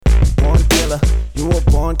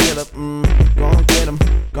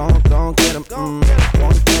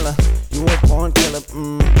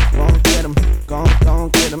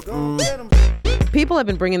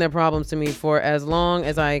bringing their problems to me for as long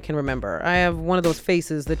as I can remember. I have one of those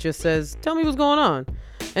faces that just says, tell me what's going on.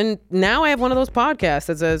 And now I have one of those podcasts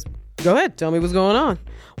that says, go ahead, tell me what's going on.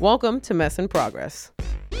 Welcome to Mess in Progress.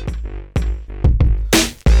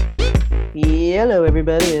 Hello,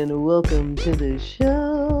 everybody, and welcome to the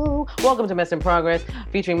show. Welcome to Mess in Progress,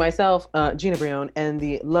 featuring myself, Gina Brion, and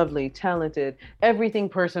the lovely, talented, everything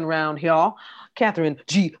person round here, Catherine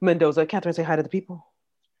G. Mendoza. Catherine, say hi to the people.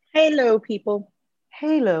 Hello, people.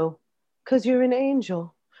 Halo, because you're an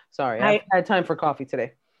angel. Sorry, I've had time for coffee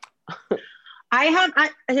today.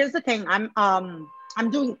 Here's the thing. I'm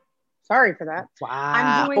doing, sorry for that. Wow.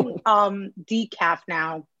 I'm doing decaf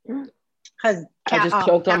now. Because I just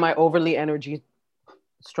choked on my overly energy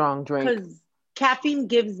strong drink. Because caffeine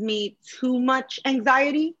gives me too much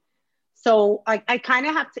anxiety. So I kind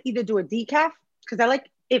of have to either do a decaf, because I like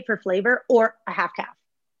it for flavor, or a half calf.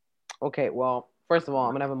 Okay, well, first of all,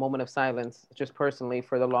 I'm going to have a moment of silence, just personally,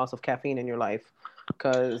 for the loss of caffeine in your life.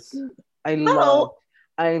 Because I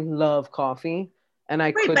love coffee, and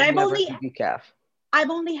I could never do decaf. I've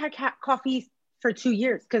only had coffee for 2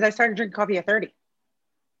 years, because I started drinking coffee at 30.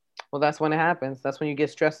 Well, that's when it happens. That's when you get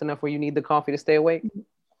stressed enough where you need the coffee to stay awake.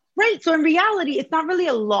 Right. So in reality, it's not really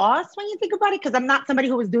a loss when you think about it, because I'm not somebody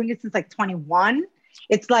who was doing it since like 21.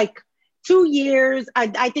 It's like 2 years.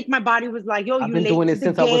 I think my body was like, yo, I've been doing it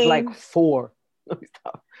since I was like 4.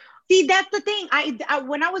 See, that's the thing. I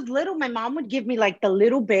when I was little, my mom would give me like the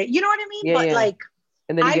little bit, you know what I mean? Yeah, but yeah. like,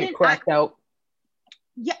 and then you get cracked out.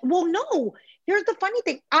 Yeah. Well, no. Here's the funny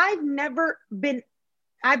thing. I've never been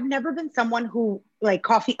someone who like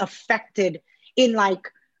coffee affected in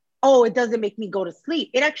like, oh, it doesn't make me go to sleep.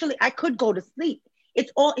 It actually, I could go to sleep.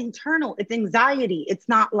 It's all internal. It's anxiety. It's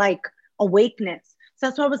not like awakeness. So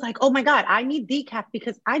that's why I was like, oh my God, I need decaf,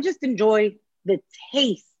 because I just enjoy the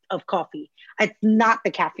taste of coffee. It's not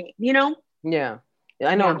the caffeine, you know? Yeah.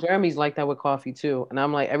 I know. Yeah. Jeremy's like that with coffee too. And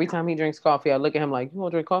I'm like, every time he drinks coffee, I look at him like, you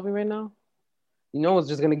want to drink coffee right now? You know, it's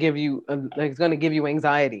just going to give you, it's going to give you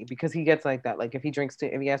anxiety, because he gets like that. Like if he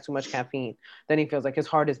has too much caffeine, then he feels like his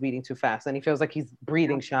heart is beating too fast. And he feels like he's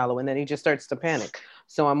breathing shallow, and then he just starts to panic.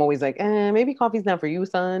 So I'm always like, maybe coffee's not for you,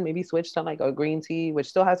 son. Maybe switch to like a green tea, which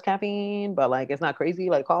still has caffeine, but like, it's not crazy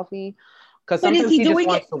like coffee. Because sometimes he just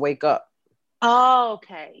wants to wake up. Oh,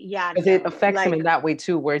 okay. Yeah. Because it affects him in that way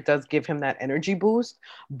too, where it does give him that energy boost,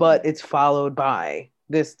 but it's followed by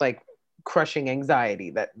this like crushing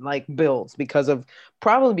anxiety that like builds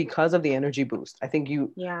probably because of the energy boost. I think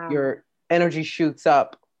your energy shoots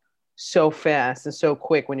up so fast and so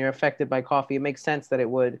quick when you're affected by coffee. It makes sense that it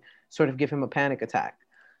would sort of give him a panic attack.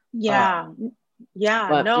 I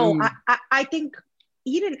think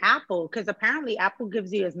eat an apple, because apparently apple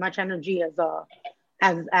gives you as much energy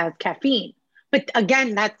as caffeine. But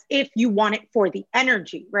again, that's if you want it for the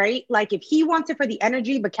energy, right? Like if he wants it for the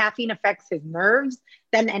energy, but caffeine affects his nerves,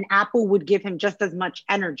 then an apple would give him just as much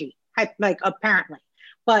energy, like apparently.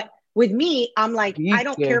 But with me, I'm like, I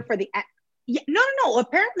don't care for the, no.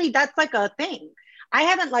 Apparently that's like a thing. I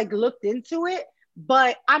haven't like looked into it,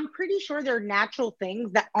 but I'm pretty sure there are natural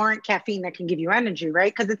things that aren't caffeine that can give you energy,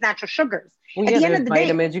 right? Because it's natural sugars. Well, at the end of the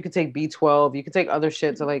vitamins, you could take B12, you could take other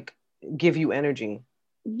shit to like give you energy.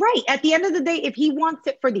 Right. At the end of the day, if he wants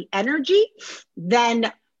it for the energy,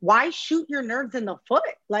 then why shoot your nerves in the foot?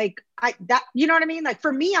 Like you know what I mean? Like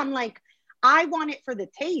for me, I'm like, I want it for the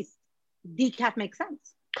taste. Decaf makes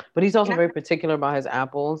sense. But he's also very particular about his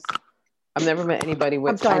apples. I've never met anybody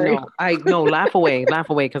with. I'm sorry. I know. Laugh away,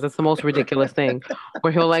 because it's the most ridiculous thing.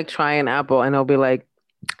 Where he'll like try an apple and he'll be like,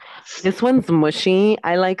 "This one's mushy.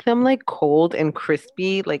 I like them like cold and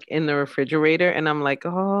crispy, like in the refrigerator." And I'm like,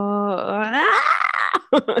 "Oh."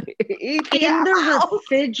 In the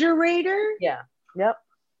refrigerator? Yeah. Yep.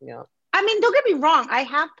 Yeah. I mean, don't get me wrong. I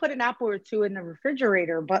have put an apple or two in the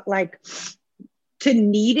refrigerator, but like to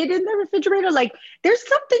need it in the refrigerator, like there's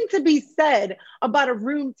something to be said about a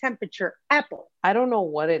room temperature apple. I don't know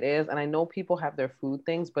what it is, and I know people have their food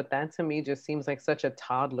things, but that to me just seems like such a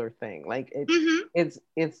toddler thing. Like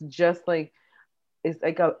it's just like, it's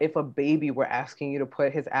like if a baby were asking you to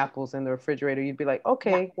put his apples in the refrigerator, you'd be like,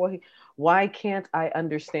 okay, well, why can't I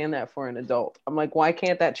understand that for an adult? I'm like, why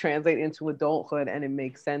can't that translate into adulthood and it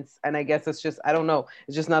makes sense? And I guess it's just, I don't know.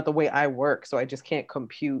 It's just not the way I work. So I just can't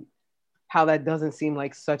compute how that doesn't seem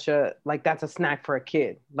like that's a snack for a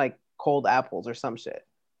kid, like cold apples or some shit.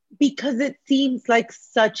 Because it seems like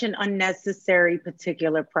such an unnecessary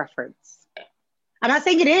particular preference. I'm not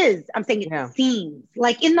saying it is. I'm saying it seems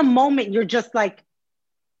like in the moment, you're just like,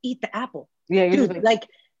 eat the apple. Yeah, you're dude, like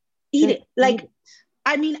eat it. Like,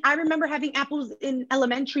 I mean, I remember having apples in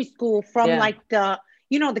elementary school from like the,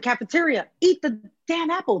 the cafeteria. Eat the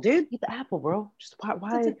damn apple, dude. Eat the apple, bro. Just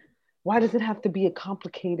why does it have to be a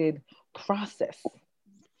complicated process?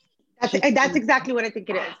 That's exactly what I think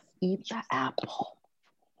it is. Eat the apple.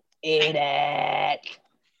 Eat it.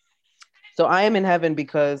 So I am in heaven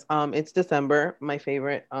because it's December. My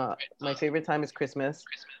favorite time is Christmas.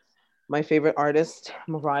 My favorite artist,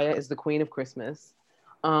 Mariah, is the queen of Christmas.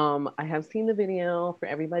 I have seen the video for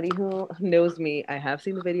everybody who knows me. I have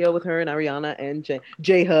seen the video with her and Ariana and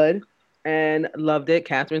J Hud and loved it.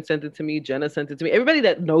 Catherine sent it to me. Jenna sent it to me. Everybody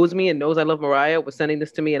that knows me and knows I love Mariah was sending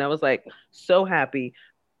this to me. And I was like, so happy.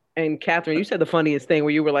 And Catherine, you said the funniest thing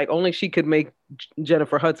where you were like, only she could make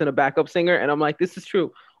Jennifer Hudson a backup singer. And I'm like, this is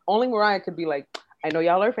true. Only Mariah could be like, I know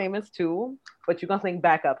y'all are famous too, but you're going to sing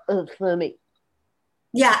backup for me.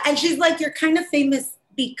 Yeah. And she's like, you're kind of famous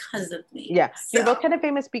because of me. Yeah. So. You're both kind of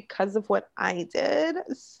famous because of what I did.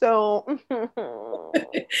 So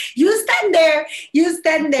you stand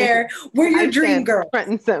there. We're your dream girl. Front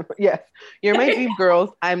and center. Yes. You're my dream girls.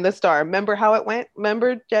 I'm the star. Remember how it went?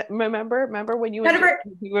 Remember when you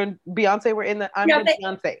and Beyonce were in the I'm the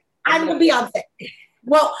Beyonce. I'm the Beyonce.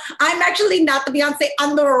 Well, I'm actually not the Beyonce.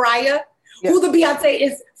 I'm the Mariah. Yes. Who the Beyonce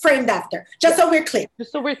is framed after. Just so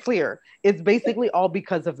we're clear. It's basically all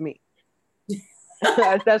because of me.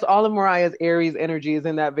 That's all of Mariah's Aries energy is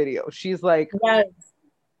in that video. She's like, yes.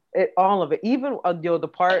 All of it. Even the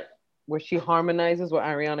part where she harmonizes with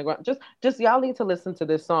Ariana Grande. Just y'all need to listen to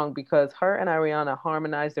this song because her and Ariana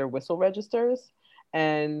harmonize their whistle registers,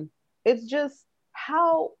 and it's just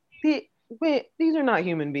how these are not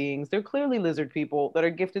human beings. They're clearly lizard people that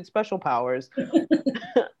are gifted special powers.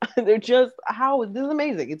 They're just this is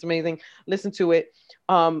amazing. It's amazing. Listen to it.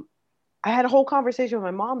 I had a whole conversation with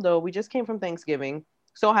my mom though. We just came from Thanksgiving.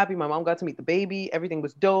 So happy my mom got to meet the baby. Everything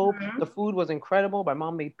was dope. Mm-hmm. The food was incredible. My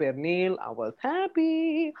mom made pernil. I was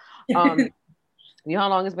happy. You know how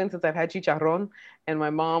long it's been since I've had chicharrón? And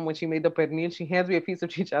my mom, when she made the pernil, she hands me a piece of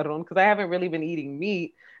chicharrón because I haven't really been eating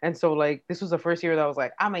meat. And so like, this was the first year that I was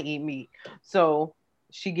like, I'm gonna eat meat. So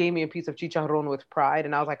she gave me a piece of chicharrón with pride.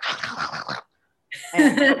 And I was like,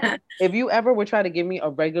 and if you ever would try to give me a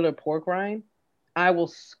regular pork rind, I will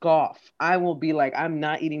scoff. I will be like, I'm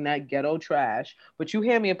not eating that ghetto trash. But you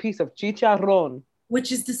hand me a piece of chicharrón.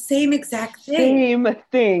 Which is the same exact thing. Same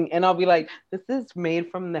thing. And I'll be like, this is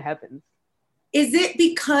made from the heavens. Is it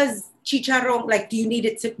because chicharrón, like, do you need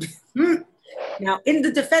it to... Now, in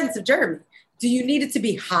the defense of Jeremy, do you need it to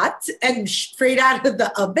be hot and straight out of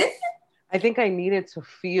the oven? I think I need it to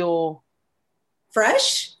feel...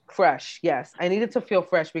 Fresh? Fresh, yes. I need it to feel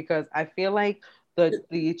fresh because I feel like the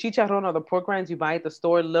chicharrón or the pork rinds you buy at the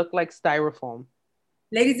store look like styrofoam.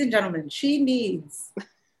 Ladies and gentlemen, she needs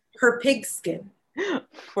her pig skin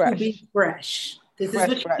fresh. To be fresh. This fresh,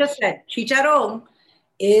 is what she just said. Chicharrón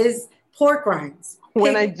is pork rinds.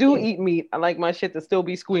 When I do eat meat, I like my shit to still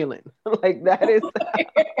be squealing. Like that is...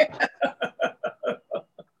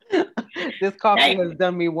 This coffee has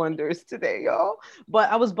done me wonders today, y'all.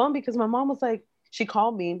 But I was bummed because my mom was like, she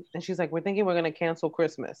called me and she's like, we're thinking we're going to cancel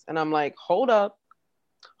Christmas. And I'm like, hold up,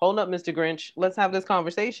 Mr. Grinch. Let's have this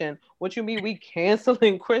conversation. What you mean we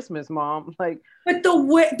canceling Christmas, Mom? Like, but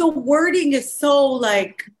the wording is so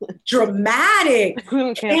like dramatic.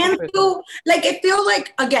 Cancel. Like it feels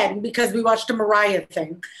like, again, because we watched the Mariah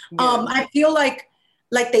thing. Yeah. I feel like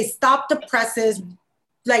they stopped the presses,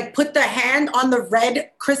 like put the hand on the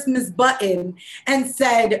red Christmas button and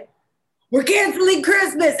said, we're canceling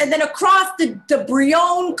Christmas. And then across the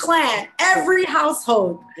Brion clan, every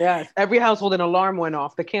household. Yes, every household, an alarm went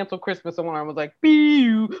off. The cancel Christmas alarm was like,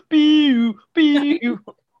 pew, pew, pew.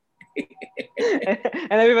 And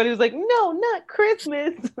everybody was like, no, not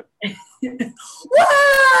Christmas.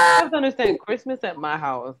 I have to understand, Christmas at my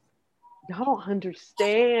house, y'all don't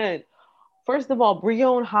understand. First of all,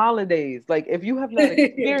 Brion holidays. Like, if you have not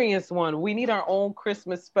experienced one, we need our own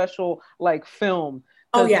Christmas special, like, film.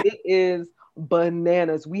 Oh, yeah. It is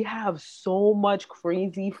bananas. We have so much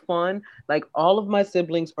crazy fun. Like, all of my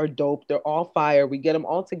siblings are dope. They're all fire. We get them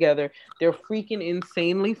all together. They're freaking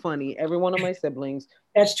insanely funny. Every one of my siblings.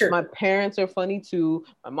 That's true. My parents are funny too.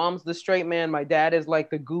 My mom's the straight man. My dad is like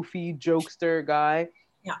the goofy jokester guy.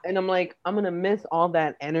 Yeah. And I'm like, I'm going to miss all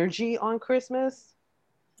that energy on Christmas.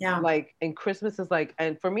 Yeah. Like, and Christmas is like,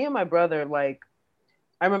 and for me and my brother, like,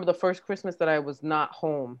 I remember the first Christmas that I was not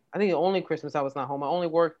home. I think the only Christmas I was not home. I only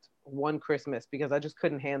worked one Christmas because I just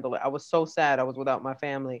couldn't handle it. I was so sad I was without my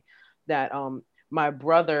family that my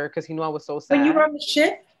brother, because he knew I was so sad. When you were on the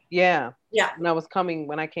ship? Yeah. Yeah.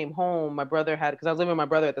 When I came home, my brother had, because I was living with my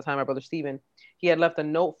brother at the time, my brother Steven, he had left a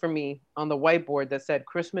note for me on the whiteboard that said,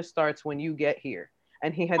 Christmas starts when you get here.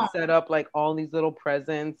 and he had set up like all these little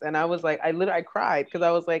presents, and I was like, I cried because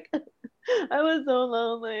I was like, I was so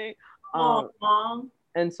lonely.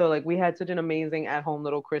 And so like we had such an amazing at-home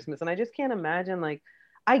little Christmas, and I just can't imagine, like,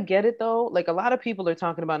 I get it though. Like a lot of people are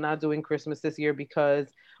talking about not doing Christmas this year because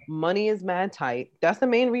money is mad tight. That's the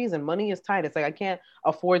main reason. Money is tight. It's like I can't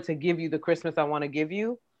afford to give you the Christmas I want to give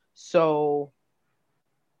you. So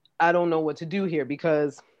I don't know what to do here,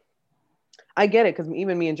 because I get it, because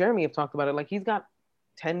even me and Jeremy have talked about it. Like he's got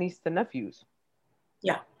 10 nieces and nephews.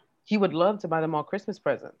 Yeah. He would love to buy them all Christmas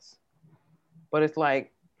presents. But it's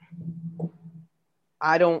like,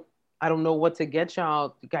 I don't know what to get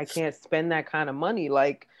y'all. I can't spend that kind of money.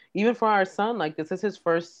 Like even for our son, like this is his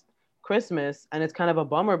first Christmas, and it's kind of a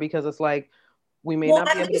bummer because it's like we may not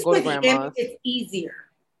be able to go to grandma's. It's easier.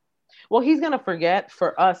 Well, he's gonna forget.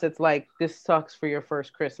 For us, it's like, this sucks for your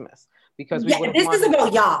first Christmas, because this is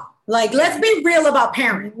about y'all. Like, let's be real about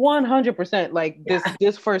parents. 100%. Like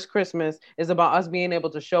this first Christmas is about us being able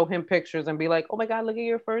to show him pictures and be like, oh my God, look at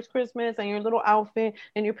your first Christmas and your little outfit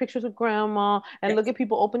and your pictures with grandma, and look at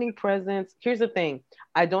people opening presents. Here's the thing.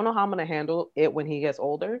 I don't know how I'm gonna handle it when he gets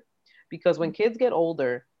older, because when kids get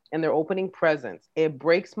older and they're opening presents, it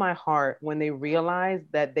breaks my heart when they realize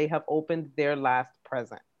that they have opened their last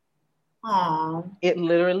present. Aww. It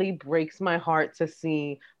literally breaks my heart to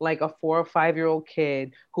see like a 4 or 5-year-old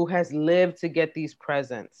kid who has lived to get these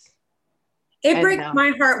presents. It breaks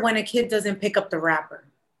my heart when a kid doesn't pick up the wrapper.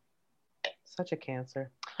 Such a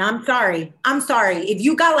cancer. I'm sorry. If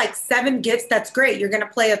you got like 7 gifts, that's great. You're going to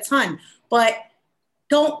play a ton, but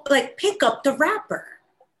don't like pick up the wrapper.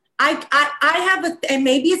 I have and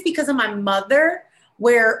maybe it's because of my mother,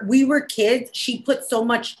 where we were kids. She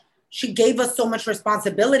gave us so much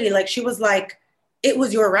responsibility. Like she was like, it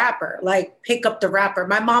was your wrapper, like pick up the wrapper.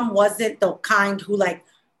 My mom wasn't the kind who like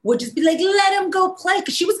would just be like, let him go play.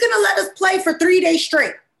 Cause she was going to let us play for 3 days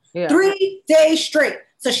straight, 3 days straight.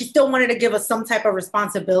 So she still wanted to give us some type of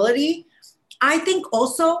responsibility. I think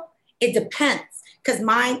also it depends, because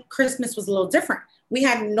my Christmas was a little different. We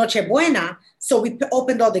had Noche Buena, so we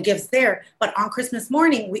opened all the gifts there. But on Christmas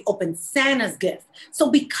morning, we opened Santa's gift. So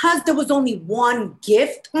because there was only one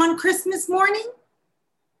gift on Christmas morning,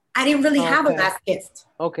 I didn't really have a last gift.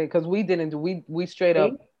 Okay, because we didn't do, we straight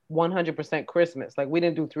up 100% Christmas. Like we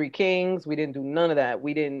didn't do Three Kings. We didn't do none of that.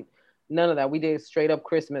 We did straight up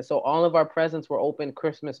Christmas. So all of our presents were open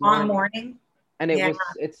Christmas morning. And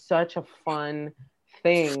it's such a fun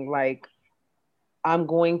thing. Like, I'm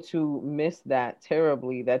going to miss that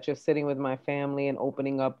terribly, that just sitting with my family and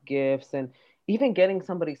opening up gifts, and even getting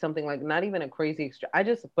somebody something, like not even a crazy extra.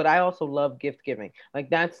 But I also love gift giving.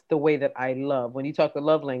 Like that's the way that I love. When you talk the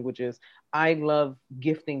love languages, I love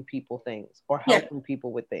gifting people things or helping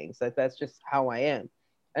people with things. That's just how I am.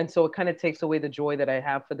 And so it kind of takes away the joy that I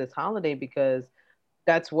have for this holiday, because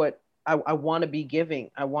that's what I want to be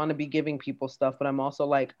giving. I want to be giving people stuff, but I'm also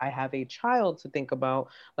like, I have a child to think about.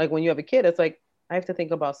 Like when you have a kid, it's like, I have to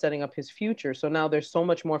think about setting up his future. So now there's so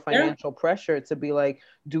much more financial pressure to be like,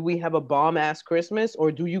 do we have a bomb ass Christmas,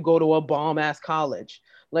 or do you go to a bomb ass college?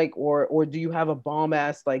 Like, or do you have a bomb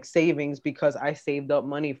ass like savings because I saved up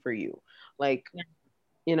money for you? Like,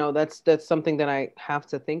 you know, that's something that I have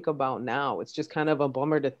to think about now. It's just kind of a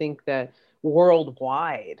bummer to think that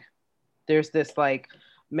worldwide there's this like,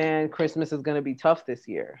 man, Christmas is going to be tough this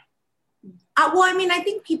year. Well, I mean, I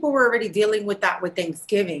think people were already dealing with that with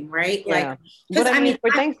Thanksgiving, right? Yeah. Like, but I mean,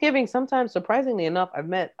 for Thanksgiving, sometimes, surprisingly enough, I've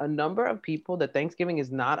met a number of people that Thanksgiving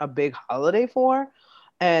is not a big holiday for.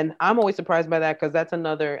 And I'm always surprised by that, because that's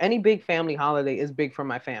any big family holiday is big for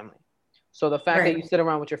my family. So the fact that you sit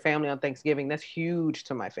around with your family on Thanksgiving, that's huge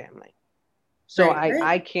to my family. So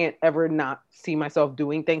I can't ever not see myself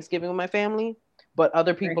doing Thanksgiving with my family. But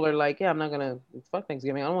other people are like, yeah, I'm not going to, fuck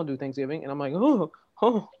Thanksgiving. I don't want to do Thanksgiving. And I'm like, oh.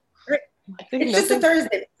 It's just a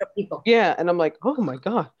Thursday for people. Yeah, and I'm like, oh my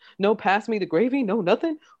God, no pass me the gravy, no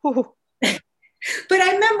nothing. But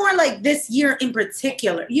I meant more like this year in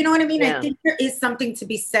particular. You know what I mean? Yeah. I think there is something to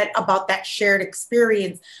be said about that shared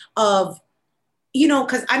experience of, you know,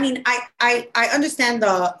 because I mean, I understand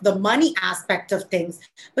the money aspect of things,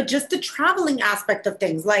 but just the traveling aspect of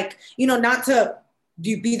things, like, you know, not to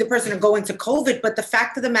be the person to go into COVID, but the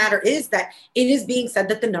fact of the matter is that it is being said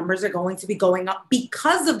that the numbers are going to be going up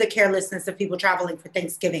because of the carelessness of people traveling for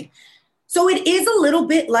Thanksgiving. So it is a little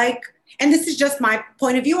bit like, and this is just my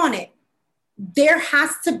point of view on it, there has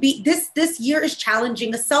to be, this year is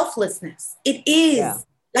challenging a selflessness. It is. Yeah.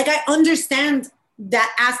 Like, I understand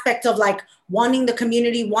that aspect of like wanting the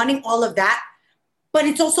community, wanting all of that, but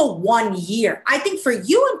it's also one year. I think for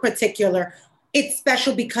you in particular, it's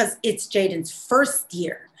special because it's Jaden's first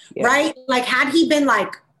year, right? Like, had he been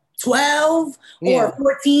like 12 or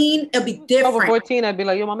 14, it'll be different. Over 14, I'd be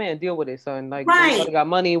like, yo, my man, deal with it, son. Like, right. we got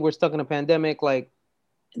money. We're stuck in a pandemic. Like,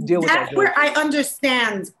 deal with that. That's where I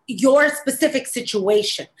understand your specific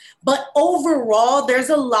situation. But overall, there's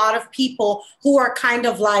a lot of people who are kind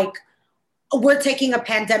of like, we're taking a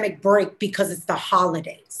pandemic break because it's the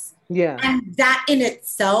holidays. Yeah. And that in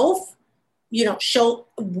itself, you know,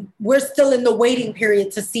 we're still in the waiting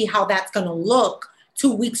period to see how that's going to look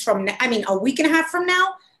 2 weeks from now. I mean, a week and a half from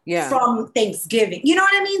now, from Thanksgiving. You know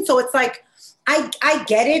what I mean? So it's like, I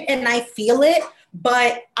get it and I feel it,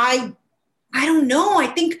 but I don't know. I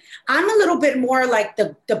think I'm a little bit more like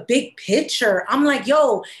the big picture. I'm like,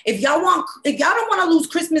 yo, if y'all don't want to lose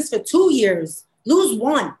Christmas for 2 years, lose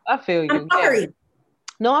one. I feel you. I'm sorry. Yeah.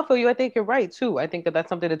 No, I feel you. I think you're right too. I think that that's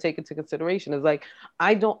something to take into consideration. Is like,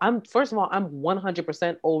 first of all, I'm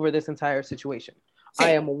 100% over this entire situation. Same.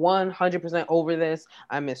 I am 100% over this.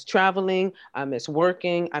 I miss traveling. I miss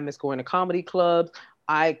working. I miss going to comedy clubs.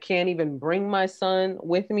 I can't even bring my son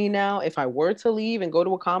with me now. If I were to leave and go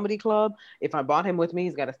to a comedy club, if I brought him with me,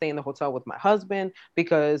 he's got to stay in the hotel with my husband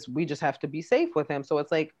because we just have to be safe with him. So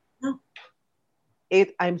it's like,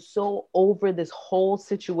 I'm so over this whole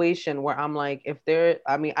situation where I'm like,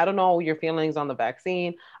 I don't know your feelings on the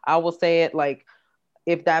vaccine. I will say it like,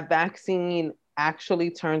 if that vaccine actually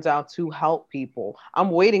turns out to help people, I'm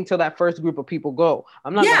waiting till that first group of people go.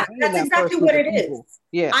 I'm not. Yeah, that's exactly what it is.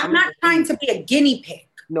 Yeah, I'm not trying to be a guinea pig.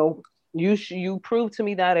 No, you prove to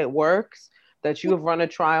me that it works, that you have run a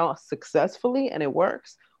trial successfully and it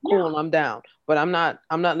works. Cool, I'm down. But I'm not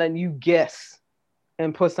letting you guess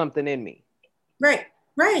and put something in me. Right.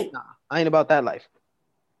 Nah, I ain't about that life.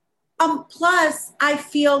 Plus, I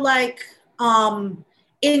feel like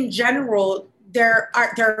in general,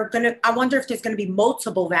 I wonder if there's gonna be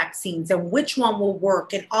multiple vaccines and which one will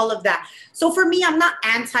work and all of that. So for me, I'm not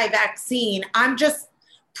anti-vaccine. I'm just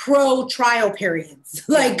pro trial periods.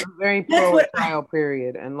 Like I'm very pro trial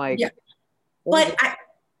period. And like, but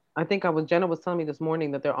Jenna was telling me this morning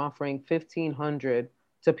that they're offering $1,500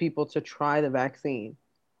 to people to try the vaccine.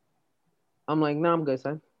 I'm like, no, I'm good,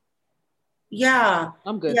 son. Yeah.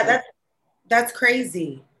 I'm good. Yeah, that's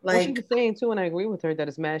crazy. Like, she was saying too, and I agree with her that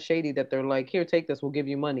it's mad shady that they're like, here, take this, we'll give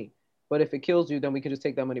you money. But if it kills you, then we can just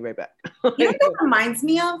take that money right back. You know what reminds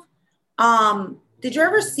me of? Did you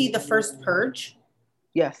ever see The First Purge?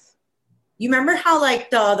 Yes. You remember how like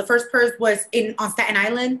the first Purge was on Staten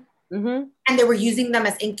Island? Mm-hmm. And they were using them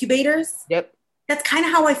as incubators? Yep. That's kind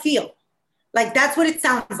of how I feel. Like, that's what it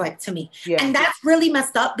sounds like to me. Yeah. And that's really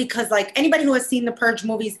messed up because, like, anybody who has seen the Purge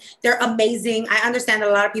movies, they're amazing. I understand that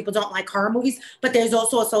a lot of people don't like horror movies, but there's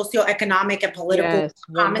also a socioeconomic and political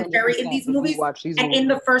commentary in these movies. And in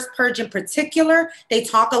the first Purge in particular, they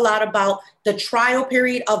talk a lot about the trial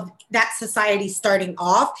period of that society starting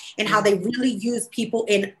off and how they really use people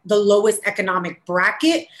in the lowest economic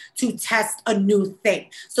bracket to test a new thing.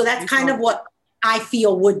 So that's kind of what I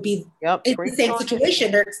feel would be in the same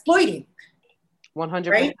situation. They're exploiting. 100%.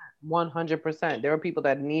 Right? 100%. There are people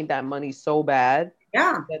that need that money so bad.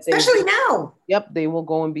 Yeah, especially now. Yep, they will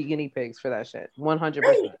go and be guinea pigs for that shit. 100%.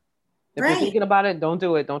 Right. If you're thinking about it, don't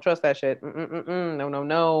do it. Don't trust that shit.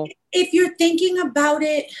 No. If you're thinking about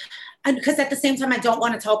it, and because at the same time, I don't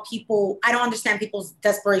want to tell people, I don't understand people's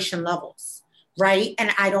desperation levels, right?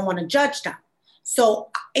 And I don't want to judge them. So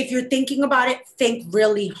if you're thinking about it, think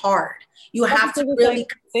really hard. You have to really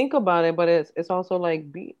think about it, but it's also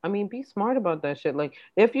like be smart about that shit. Like,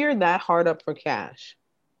 if you're that hard up for cash,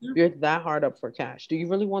 do you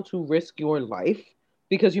really want to risk your life?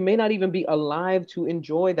 Because you may not even be alive to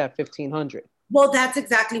enjoy that $1,500. Well, that's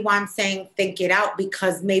exactly why I'm saying think it out,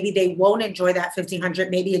 because maybe they won't enjoy that $1,500.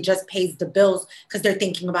 Maybe it just pays the bills because they're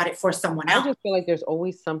thinking about it for someone else. I just feel like there's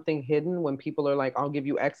always something hidden when people are like, I'll give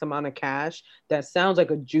you X amount of cash. That sounds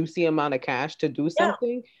like a juicy amount of cash to do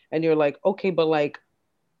something. And you're like, okay, but like,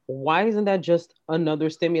 why isn't that just another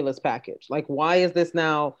stimulus package? Like, why is this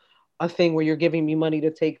now a thing where you're giving me money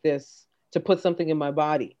to take this, to put something in my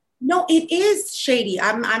body? No, it is shady.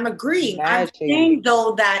 I'm agreeing. I'm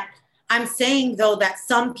saying though that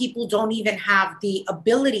some people don't even have the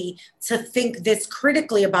ability to think this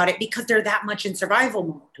critically about it because they're that much in survival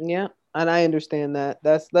mode. Yeah, and I understand that.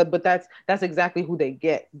 That's exactly who they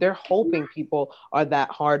get. They're hoping people are that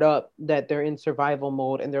hard up that they're in survival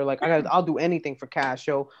mode and they're like, I'll do anything for cash,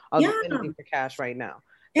 yo. I'll do anything for cash right now.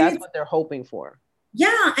 That's what they're hoping for.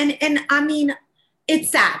 Yeah, and I mean,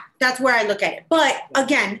 it's sad. That's where I look at it. But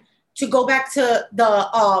again, to go back to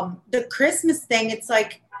the Christmas thing, it's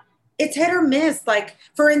like, it's hit or miss. Like,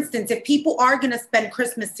 for instance, if people are going to spend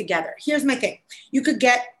Christmas together, here's my thing. You could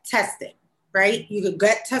get tested, right? You could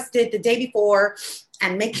get tested the day before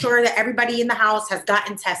and make sure that everybody in the house has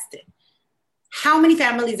gotten tested. How many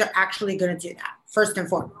families are actually going to do that? First and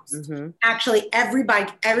foremost, actually,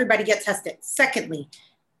 everybody gets tested. Secondly,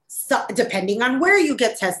 so depending on where you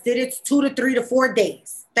get tested, it's 2 to 3 to 4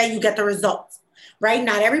 days that you get the results, right?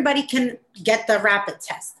 Not everybody can get the rapid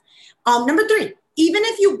test. Number 3, even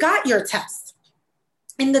if you got your test,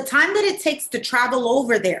 in the time that it takes to travel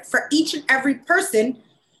over there, for each and every person,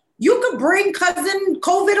 you could bring cousin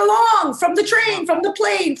COVID along from the train, from the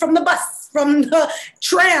plane, from the bus, from the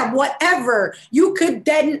tram, whatever. You could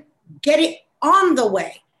then get it on the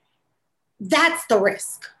way. That's the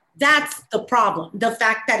risk. That's the problem. The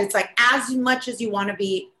fact that it's like, as much as you want to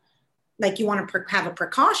be, like you want to have a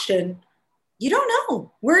precaution, you don't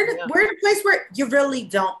know. We're in a place where you really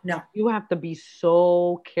don't know. You have to be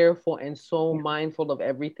so careful and so mindful of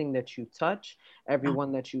everything that you touch,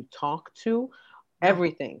 everyone that you talk to,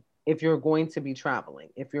 everything. If you're going to be traveling,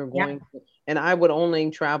 if you're going to, and I would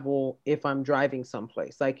only travel if I'm driving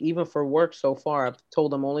someplace. Like even for work so far, I've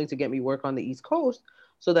told them only to get me work on the East Coast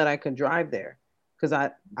so that I can drive there. Because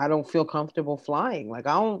I don't feel comfortable flying. Like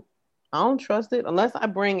I don't trust it unless I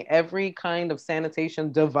bring every kind of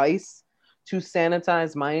sanitation device to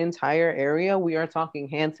sanitize my entire area. We are talking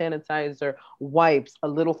hand sanitizer, wipes, a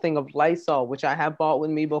little thing of Lysol, which I have bought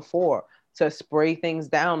with me before, to spray things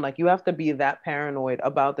down. Like you have to be that paranoid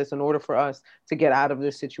about this in order for us to get out of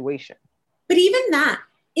this situation. But even that,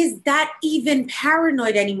 is that even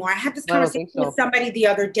paranoid anymore? I had this conversation with somebody the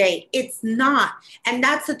other day. It's not. And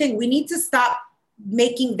that's the thing. We need to stop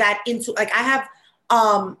making that into, like, I have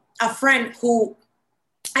a friend who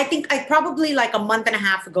I think I probably like a month and a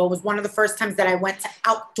half ago was one of the first times that I went to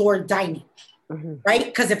outdoor dining. Right?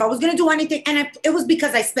 Because if I was going to do anything, and it was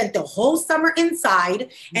because I spent the whole summer inside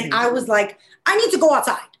and I was like, I need to go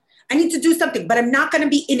outside. I need to do something, but I'm not going to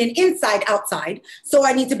be in an inside outside. So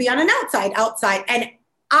I need to be on an outside. And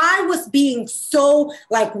I was being so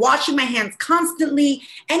like washing my hands constantly.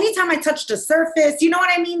 Anytime I touched a surface, you know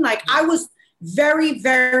what I mean? Like I was very,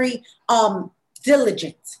 very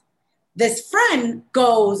diligent. This friend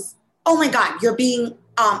goes, oh my God, you're being,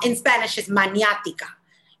 in Spanish is maniática.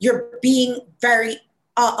 You're being very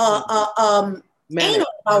anal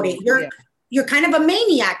about it. You're kind of a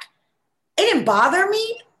maniac. It didn't bother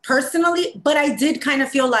me personally, but I did kind of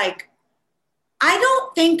feel like, I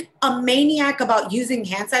don't think a maniac about using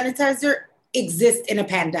hand sanitizer exists in a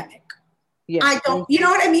pandemic. Yeah. I don't, you know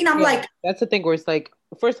what I mean? I'm like, that's the thing where it's like,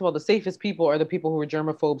 first of all, the safest people are the people who are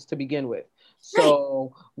germaphobes to begin with.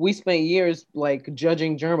 So we spent years like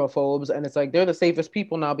judging germaphobes, and it's like they're the safest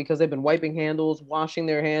people now because they've been wiping handles, washing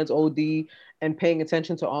their hands, OD, and paying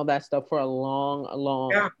attention to all that stuff for a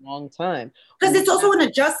long time. Because it's also an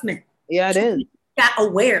adjustment. Yeah, it is. That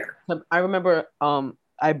aware. I remember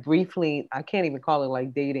I can't even call it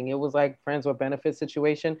like dating. It was like friends with benefits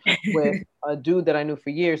situation with a dude that I knew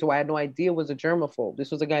for years who I had no idea was a germaphobe.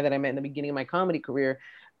 This was a guy that I met in the beginning of my comedy career.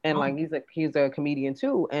 And like, he's a comedian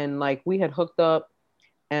too. And like, we had hooked up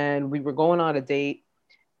and we were going on a date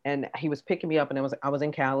and he was picking me up and I was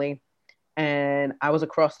in Cali and I was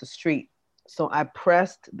across the street. So I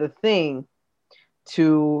pressed the thing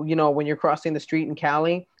to, you know, when you're crossing the street in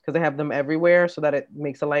Cali, because they have them everywhere so that it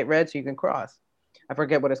makes a light red so you can cross. I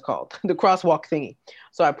forget what it's called, the crosswalk thingy.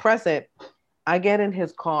 So I press it. I get in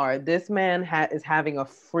his car. This man is having a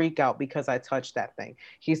freak out because I touched that thing.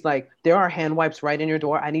 He's like, there are hand wipes right in your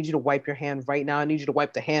door. I need you to wipe your hand right now. I need you to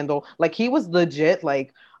wipe the handle. Like he was legit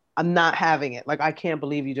like, I'm not having it. Like, I can't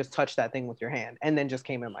believe you just touched that thing with your hand and then just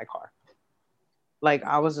came in my car. Like,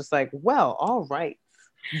 I was just like, well, all right.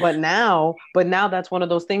 But now that's one of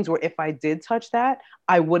those things where if I did touch that,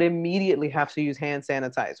 I would immediately have to use hand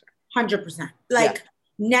sanitizer. 100%. Like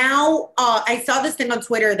now, I saw this thing on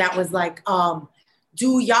Twitter that was like,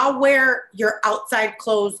 do y'all wear your outside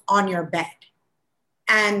clothes on your bed?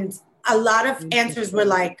 And a lot of answers were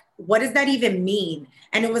like, what does that even mean?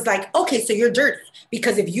 And it was like, okay, so you're dirty.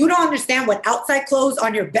 Because if you don't understand what outside clothes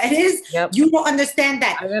on your bed is, you don't understand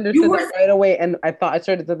that. I understood that right away. And I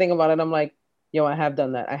started to think about it. I'm like, yo, I have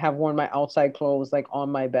done that. I have worn my outside clothes like on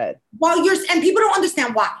my bed. And people don't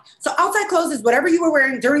understand why. So outside clothes is whatever you were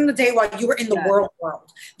wearing during the day while you were in the world.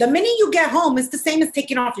 The minute you get home, it's the same as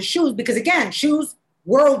taking off your shoes because again, shoes,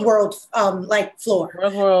 world, like floor.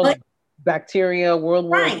 World, like, bacteria,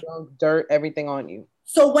 world, dirt, everything on you.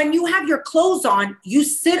 So when you have your clothes on, you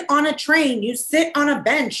sit on a train, you sit on a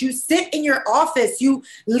bench, you sit in your office, you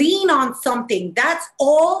lean on something. That's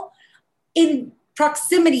all in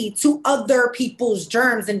proximity to other people's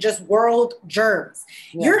germs and just world germs.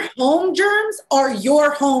 Yeah. Your home germs are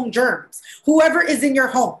your home germs. Whoever is in your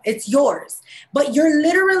home, it's yours. But you're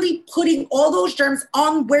literally putting all those germs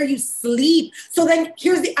on where you sleep. So then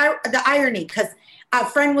here's the irony, because a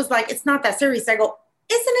friend was like, it's not that serious. I go,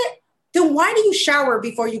 isn't it? Then why do you shower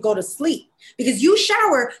before you go to sleep? Because you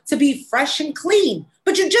shower to be fresh and clean.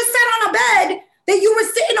 But you just sat on a bed that you were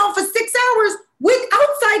sitting on for 6 hours with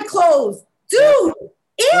outside clothes. Dude,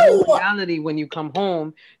 ew. In reality, when you come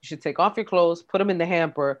home, you should take off your clothes, put them in the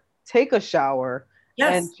hamper, take a shower,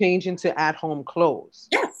 and change into at-home clothes.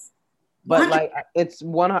 Yes. But like, it's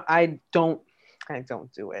one, I don't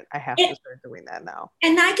do it. I have to start doing that now.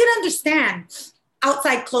 And I can understand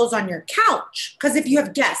outside clothes on your couch, because if you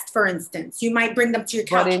have guests, for instance, you might bring them to your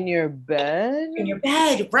couch. But in your bed? In your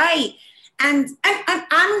bed, right. And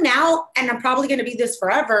I'm now, and I'm probably going to be this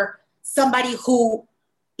forever, somebody who,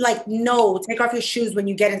 like, no, take off your shoes when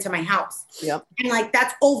you get into my house. Yep. And like,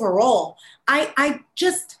 that's overall. I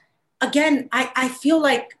just, again, I feel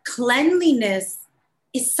like cleanliness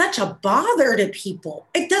is such a bother to people.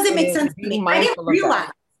 It doesn't make sense to me. I didn't realize.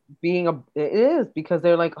 It is, because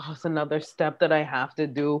they're like, oh, it's another step that I have to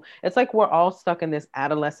do. It's like we're all stuck in this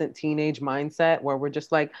adolescent teenage mindset where we're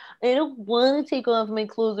just like, I don't want to take off my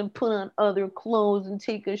clothes and put on other clothes and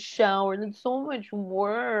take a shower. It's so much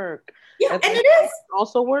work. Yeah, and it is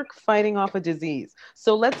also work fighting off a disease.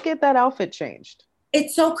 So let's get that outfit changed.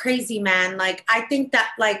 It's so crazy, man. Like, I think that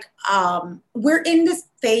like we're in this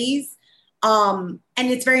phase. And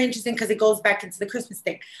it's very interesting because it goes back into the Christmas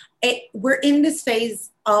thing. We're in this phase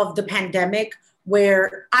of the pandemic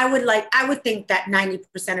where I would think that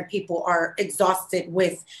 90% of people are exhausted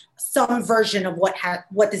with some version of what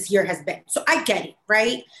this year has been. So I get it,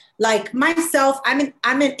 right? Like myself, I'm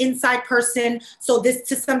an inside person. So this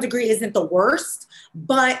to some degree isn't the worst,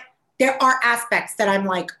 but there are aspects that I'm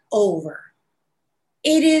like over.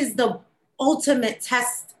 It is the ultimate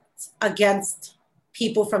test against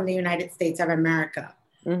people from the United States of America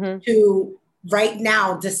to right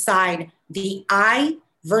now decide the I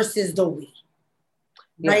versus the we,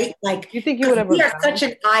 right? Like, you think you would ever we are such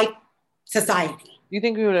an I society. Do you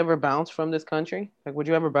think you would ever bounce from this country? Like, would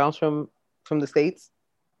you ever bounce from the States?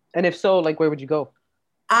 And if so, like, where would you go?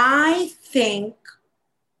 I think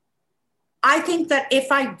that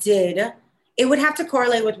if I did, it would have to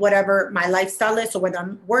correlate with whatever my lifestyle is, or whether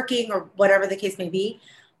I'm working or whatever the case may be.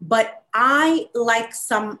 But I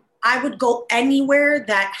would go anywhere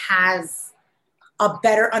that has a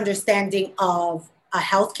better understanding of a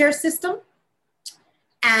healthcare system.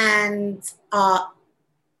 And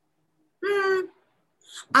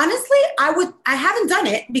honestly, I haven't done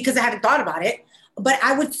it because I haven't thought about it, but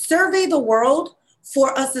I would survey the world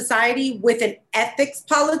for a society with an ethics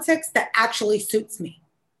politics that actually suits me.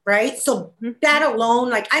 Right. So that alone,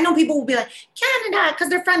 like, I know people will be like, Canada, because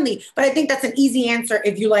they're friendly. But I think that's an easy answer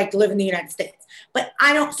if you like to live in the United States. But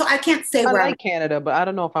I can't say I like Canada, but I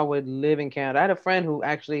don't know if I would live in Canada. I had a friend who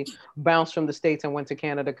actually bounced from the States and went to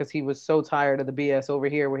Canada because he was so tired of the BS over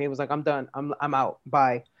here, where he was like, I'm done. I'm out.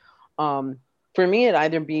 Bye. For me, it'd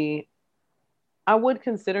either be, I would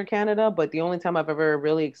consider Canada, but the only time I've ever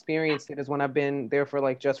really experienced it is when I've been there for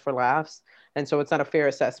like just for laughs. And so it's not a fair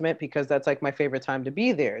assessment because that's like my favorite time to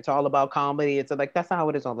be there. It's all about comedy. It's like, that's not how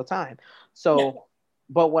it is all the time. So, yeah.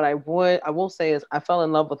 But what I will say is I fell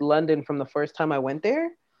in love with London from the first time I went there.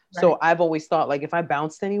 Right. So I've always thought, like, if I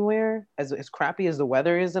bounced anywhere, as crappy as the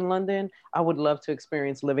weather is in London, I would love to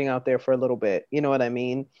experience living out there for a little bit. You know what I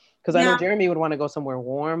mean? Because I know Jeremy would want to go somewhere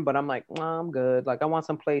warm, but I'm like, I'm good. Like, I want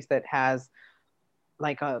some place that has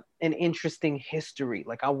like an interesting history.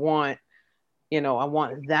 Like, that's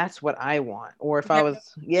what I want. Or if I was,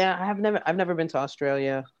 I've never been to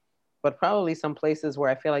Australia, but probably some places where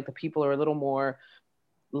I feel like the people are a little more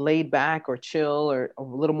laid back or chill or a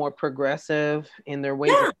little more progressive in their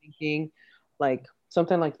ways of thinking, like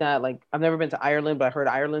something like that. Like, I've never been to Ireland, but I heard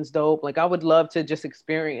Ireland's dope. Like, I would love to just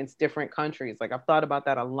experience different countries. Like, I've thought about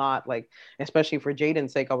that a lot, like, especially for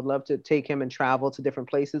Jaden's sake, I would love to take him and travel to different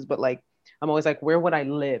places. But like, I'm always like, where would I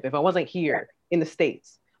live if I wasn't here in the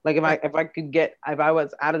States? Like, if I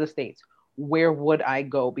was out of the States, where would I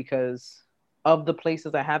go? Because of the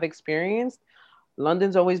places I have experienced,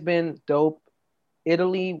 London's always been dope.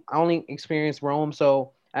 Italy, I only experienced Rome,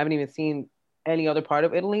 so I haven't even seen any other part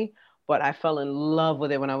of Italy, but I fell in love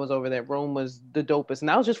with it when I was over there. Rome was the dopest, and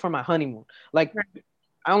that was just for my honeymoon. Like,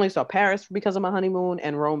 I only saw Paris because of my honeymoon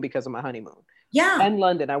and Rome because of my honeymoon. Yeah. And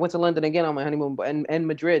London. I went to London again on my honeymoon, and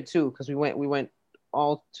Madrid too, because we went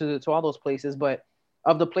all to all those places. But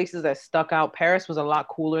of the places that stuck out, Paris was a lot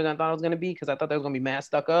cooler than I thought it was going to be, because I thought there was going to be mad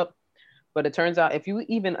stuck up. But it turns out if you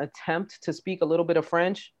even attempt to speak a little bit of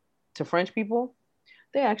French to French people,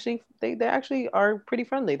 they actually are pretty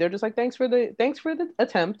friendly. They're just like, thanks for the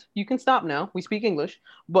attempt. You can stop now. We speak English,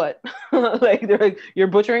 but like they're like, you're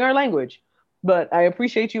butchering our language. But I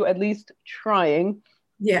appreciate you at least trying.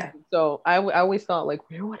 Yeah. So I always thought like,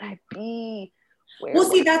 where would I be?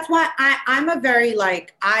 That's why I'm a very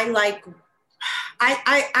like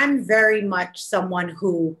I'm very much someone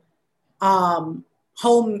who home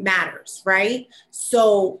matters, right?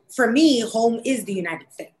 So for me, home is the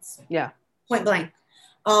United States. Yeah. Point blank.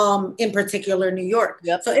 In particular, New York.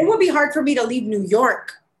 Yep. So it would be hard for me to leave New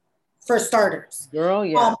York for starters. Girl,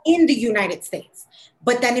 yeah. In the United States.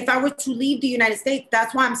 But then if I were to leave the United States,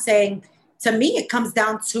 that's why I'm saying, to me, it comes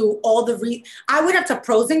down to all the I would have to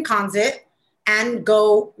pros and cons it and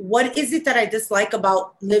go, what is it that I dislike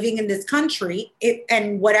about living in this country?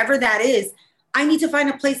 And whatever that is, I need to find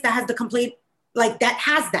a place that has the complete, like that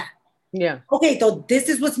has that. Yeah. Okay, so this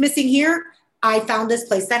is what's missing here. I found this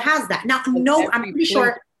place that has that. Now, no, I'm pretty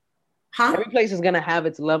sure. Huh? Every place is going to have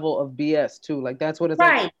its level of BS too. Like that's what it's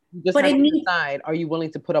right. like. You just have to decide, are you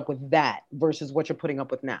willing to put up with that versus what you're putting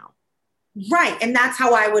up with now? Right. And that's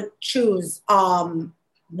how I would choose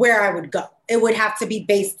where I would go. It would have to be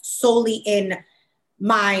based solely in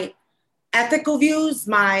my ethical views,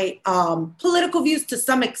 my political views to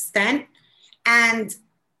some extent, and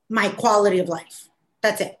my quality of life.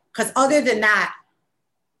 That's it. Because other than that,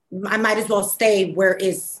 I might as well stay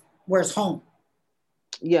where's home.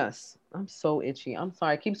 Yes. I'm so itchy. I'm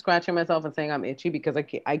sorry. I keep scratching myself and saying I'm itchy because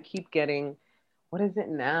I keep getting, what is it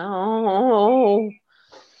now?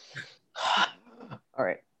 All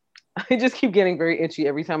right. I just keep getting very itchy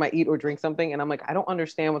every time I eat or drink something. And I'm like, I don't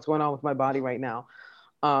understand what's going on with my body right now.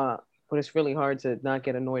 But it's really hard to not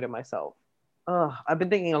get annoyed at myself. I've been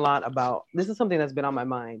thinking a lot about, this is something that's been on my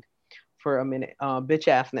mind for a minute, bitch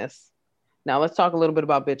assness. Now let's talk a little bit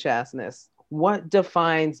about bitch assness. What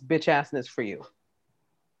defines bitch assness for you?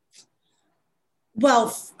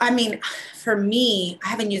 Well, I mean, for me, I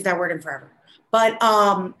haven't used that word in forever, but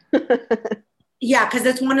yeah, because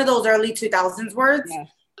it's one of those early 2000s words. Yeah.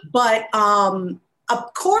 But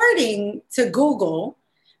according to Google,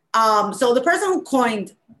 so the person who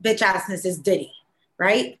coined bitch assness is Diddy,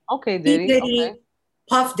 right? Okay, Diddy. Diddy, okay.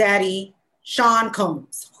 Puff Daddy, Sean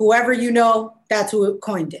Combs, whoever you know, that's who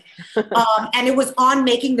coined it. And it was on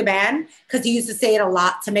Making the Band, because he used to say it a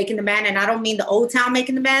lot to Making the Band. And I don't mean the old town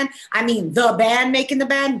Making the Band. I mean the band Making the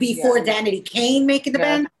Band before Danity Kane Making the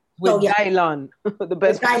Band. With Dylan, the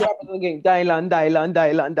best part of the game. Dylan,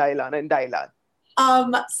 and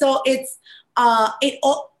Dylan. So it's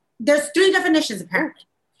there's three definitions apparently.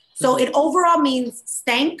 So it overall means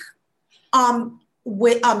stank,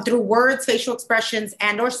 with through words, facial expressions,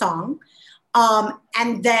 and or song.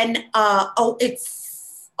 And then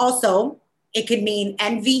it's also, it could mean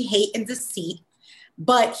envy, hate, and deceit.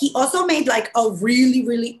 But he also made like a really,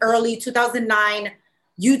 really early 2009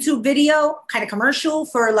 YouTube video, kind of commercial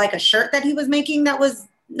for like a shirt that he was making that was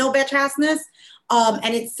no bitch assness.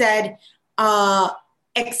 And it said,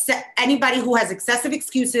 anybody who has excessive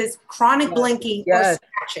excuses, chronic blinking, or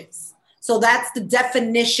scratches. So that's the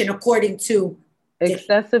definition according to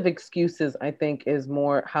excessive excuses, I think, is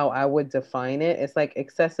more how I would define it. It's like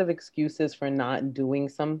excessive excuses for not doing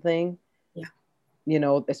something. Yeah. You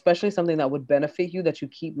know, especially something that would benefit you that you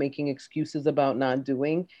keep making excuses about not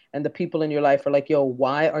doing. And the people in your life are like, yo,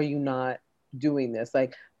 why are you not doing this?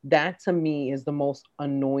 Like that to me is the most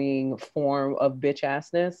annoying form of bitch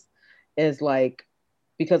assness, is like,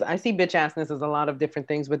 because I see bitch assness as a lot of different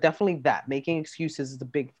things, but definitely that making excuses is a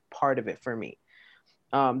big part of it for me.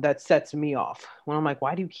 That sets me off when I'm like,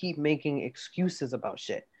 why do you keep making excuses about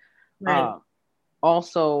shit? Right.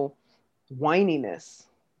 Also, whininess,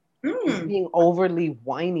 being overly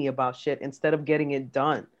whiny about shit instead of getting it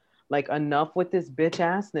done. Like enough with this bitch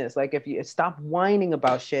assness. Like if you stop whining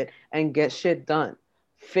about shit and get shit done,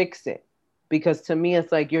 fix it. Because to me,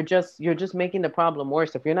 it's like you're just making the problem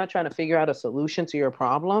worse. If you're not trying to figure out a solution to your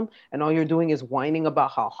problem and all you're doing is whining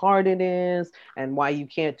about how hard it is and why you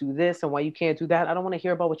can't do this and why you can't do that, I don't want to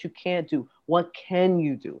hear about what you can't do. What can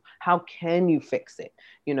you do? How can you fix it?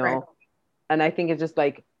 You know? Right. And I think it's just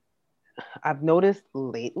like, I've noticed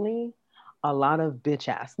lately a lot of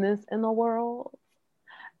bitch assness in the world.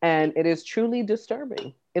 And it is truly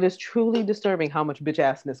disturbing. It is truly disturbing how much bitch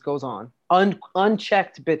assness goes on.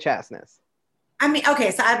 Unchecked bitch assness. I mean, okay,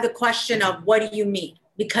 so I have the question of what do you mean?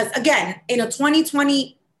 Because again, in a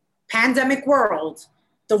 2020 pandemic world,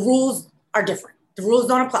 the rules are different. The rules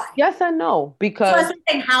don't apply. Yes and no, because... So I was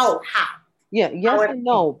saying how? Yeah, yes and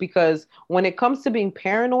no, because when it comes to being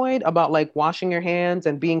paranoid about like washing your hands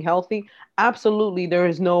and being healthy, absolutely there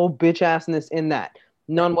is no bitch assness in that.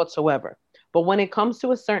 None whatsoever. But when it comes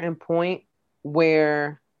to a certain point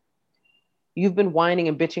where you've been whining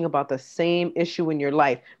and bitching about the same issue in your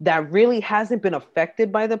life that really hasn't been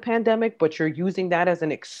affected by the pandemic, but you're using that as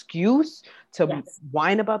an excuse to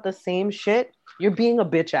whine about the same shit, you're being a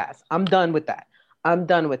bitch ass. I'm done with that. I'm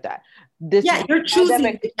done with that. You're choosing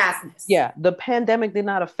bitch assness. Yeah, the pandemic did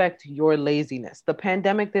not affect your laziness. The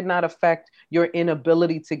pandemic did not affect your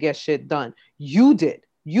inability to get shit done. You did.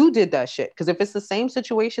 You did that shit. Because if it's the same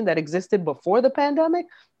situation that existed before the pandemic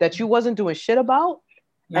that you wasn't doing shit about,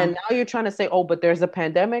 and now you're trying to say, oh, but there's a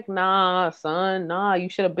pandemic. Nah, son, nah, you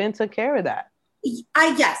should have been took care of that.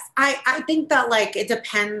 I think that like it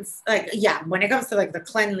depends. Like, yeah, when it comes to like the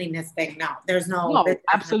cleanliness thing, no, there's no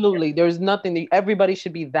absolutely. There's nothing. Everybody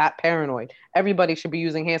should be that paranoid. Everybody should be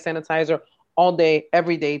using hand sanitizer all day,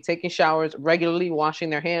 every day, taking showers regularly, washing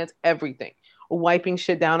their hands, everything, wiping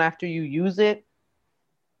shit down after you use it.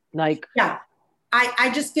 Like, yeah, I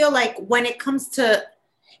just feel like when it comes to,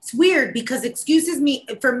 it's weird because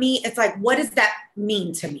for me, it's like, what does that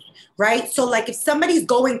mean to me? Right? So like if somebody's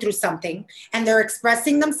going through something and they're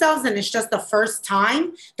expressing themselves and it's just the first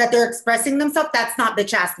time that they're expressing themselves, that's not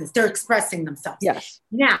bitch assness. They're expressing themselves. Yes.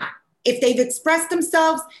 Now, if they've expressed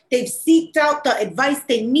themselves, they've seeked out the advice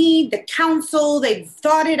they need, the counsel, they've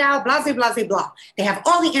thought it out, blah, blah, blah, blah. They have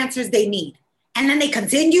all the answers they need. And then they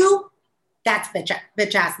continue, that's bitch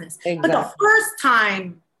assness. Exactly. But the first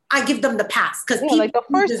time, I give them the pass because like the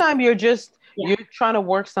first time you're trying to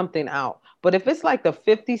work something out. But if it's like the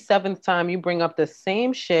 57th time you bring up the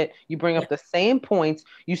same shit, you bring up the same points,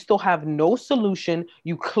 you still have no solution,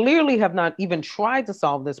 you clearly have not even tried to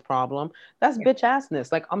solve this problem, that's bitch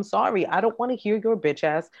assness. Like, I'm sorry, I don't want to hear your bitch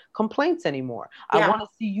ass complaints anymore. I want to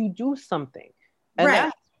see you do something.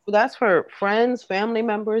 And that's for friends, family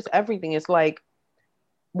members, everything. It's like,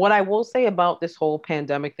 what I will say about this whole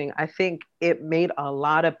pandemic thing, I think it made a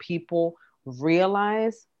lot of people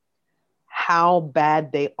realize how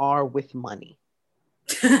bad they are with money.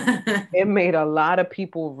 It made a lot of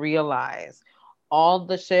people realize all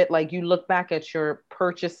the shit. Like, you look back at your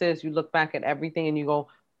purchases, you look back at everything and you go,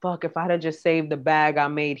 fuck, if I had just saved the bag I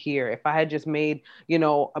made here, if I had just made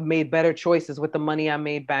better choices with the money I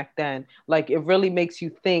made back then. Like, it really makes you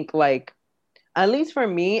think, like, at least for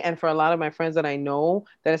me and for a lot of my friends that I know,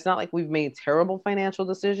 that it's not like we've made terrible financial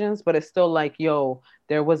decisions, but it's still like, yo,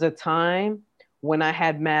 there was a time when I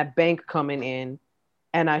had mad bank coming in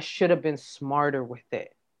and I should have been smarter with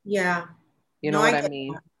it. Yeah. You know what I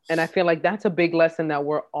mean? And I feel like that's a big lesson that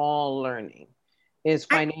we're all learning is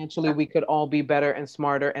financially we could all be better and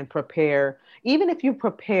smarter and prepare. Even if you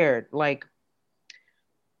prepared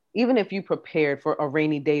for a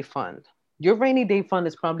rainy day fund, your rainy day fund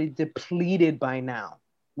is probably depleted by now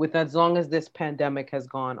with as long as this pandemic has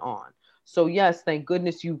gone on. So yes, thank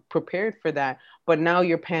goodness you prepared for that. But now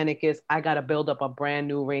your panic is, I got to build up a brand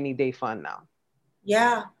new rainy day fund now.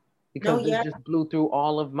 Yeah. Because it just blew through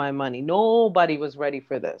all of my money. Nobody was ready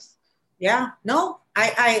for this. Yeah. No,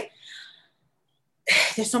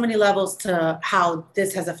 there's so many levels to how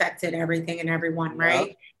this has affected everything and everyone, right?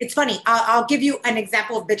 Yep. It's funny. I'll give you an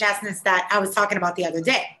example of bitch assness that I was talking about the other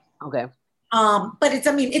day. Okay. But it's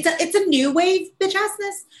a new wave bitch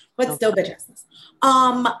assness, but still bitch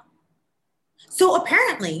assness. So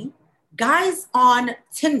apparently guys on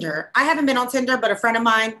Tinder, I haven't been on Tinder, but a friend of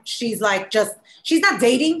mine, she's not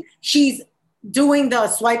dating. She's doing the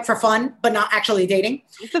swipe for fun, but not actually dating.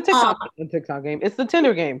 It's the TikTok game. It's the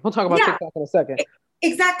Tinder game. We'll talk about TikTok in a second.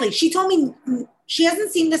 Exactly. She told me she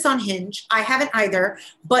hasn't seen this on Hinge. I haven't either,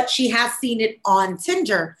 but she has seen it on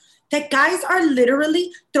Tinder. That guys are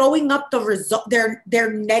literally throwing up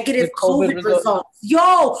their negative COVID results.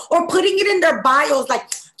 Yo, or putting it in their bios like,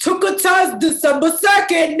 took a test December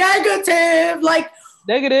 2nd, negative. Like,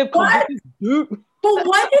 negative. What? But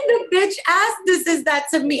what in the bitch ass this is that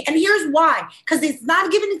to me? And here's why. Because it's not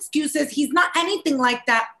giving excuses. He's not anything like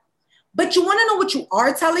that. But you want to know what you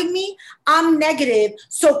are telling me? I'm negative,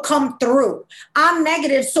 so come through. I'm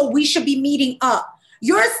negative, so we should be meeting up.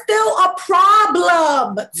 You're still a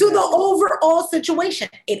problem to the overall situation.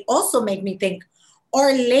 It also made me think,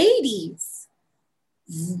 are ladies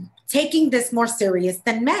taking this more serious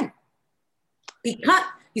than men? Because,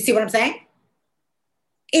 you see what I'm saying?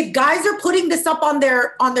 If guys are putting this up on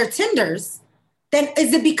their Tinders, then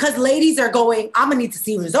is it because ladies are going, I'm gonna need to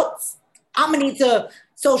see results. I'm gonna need to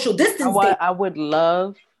social distance. I would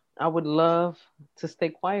love to stay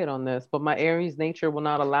quiet on this, but my Aries nature will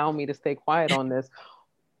not allow me to stay quiet on this.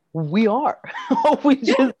 We are.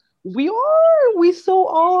 We are. We so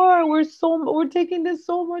are. We're taking this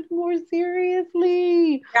so much more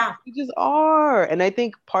seriously. Yeah. We just are. And I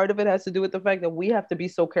think part of it has to do with the fact that we have to be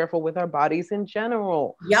so careful with our bodies in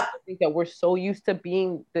general. Yep. I think that we're so used to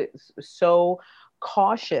being so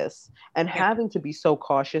cautious and having to be so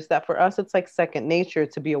cautious that for us it's like second nature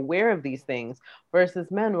to be aware of these things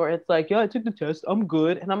versus men where it's like, yeah, I took the test, I'm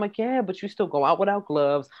good. And I'm like, yeah, but you still go out without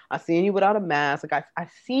gloves. I seen you without a mask. Like I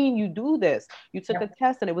seen you do this. You took a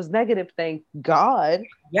test and it was negative, thank God.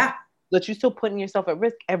 Yeah. But you're still putting yourself at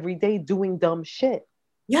risk every day doing dumb shit.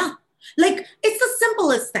 Yeah. Like it's the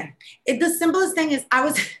simplest thing. The simplest thing is I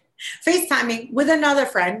was FaceTiming with another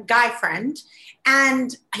friend, guy friend,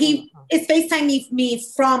 and he is FaceTiming me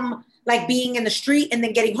from like being in the street and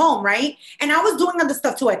then getting home, right? And I was doing other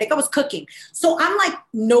stuff too. I think I was cooking. So I'm like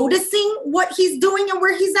noticing what he's doing and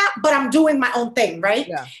where he's at, but I'm doing my own thing, right?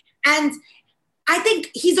 Yeah. And I think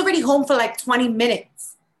he's already home for like 20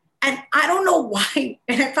 minutes. And I don't know why,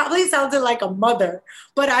 and it probably sounded like a mother,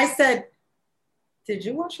 but I said, did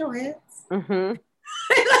you wash your hands? Mm-hmm.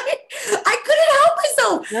 Like, I couldn't help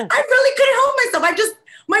myself. Yeah. I really couldn't help myself.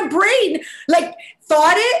 My brain like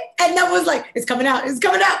thought it and then was like, it's coming out.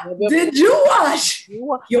 Did you wash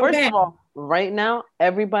your First hands? of all, right now,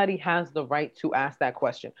 everybody has the right to ask that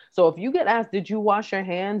question. So if you get asked, did you wash your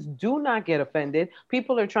hands? Do not get offended.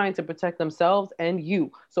 People are trying to protect themselves and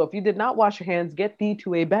you. So if you did not wash your hands, get thee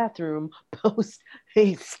to a bathroom post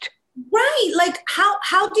haste. Right. Like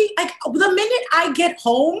how do you, like the minute I get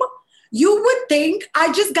home, you would think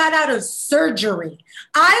I just got out of surgery.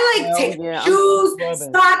 I like take shoes,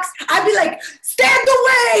 socks. I'd be like, stand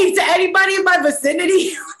away to anybody in my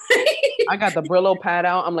vicinity. I got the Brillo pad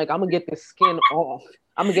out. I'm like, I'm gonna get this skin off.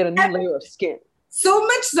 I'm gonna get a new layer of skin. So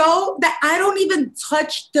much so that I don't even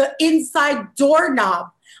touch the inside doorknob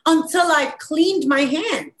until I've cleaned my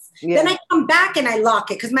hands. Yeah. Then I come back and I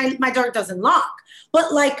lock it because my door doesn't lock.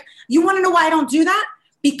 But like, you want to know why I don't do that?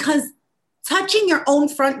 Because touching your own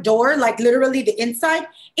front door, like literally the inside,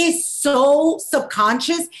 is so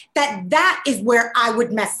subconscious that is where I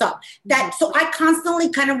would mess up. So I constantly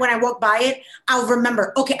kind of, when I walk by it, I'll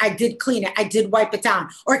remember, okay, I did clean it. I did wipe it down.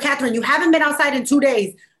 Or Catherine, you haven't been outside in 2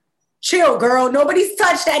 days. Chill, girl. Nobody's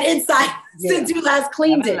touched that inside since you last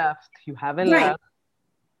cleaned it. You haven't left.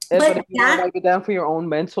 But if you want to wipe it down for your own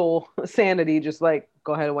mental sanity, just like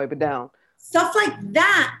go ahead and wipe it down. Stuff like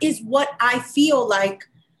that is what I feel like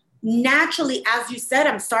naturally, as you said,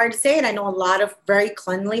 I'm sorry to say it, I know a lot of very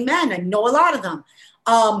cleanly men. I know a lot of them.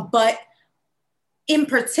 But in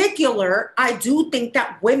particular, I do think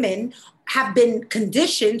that women have been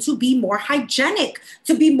conditioned to be more hygienic,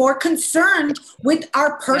 to be more concerned with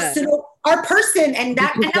our person. And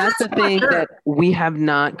that's the thing that we have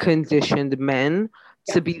not conditioned men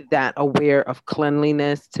to be that aware of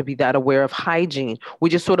cleanliness, to be that aware of hygiene. We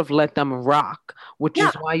just sort of let them rock, which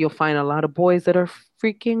is why you'll find a lot of boys that are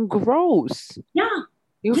freaking gross. Yeah.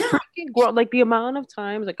 You're freaking gross. Like the amount of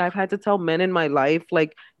times like I've had to tell men in my life,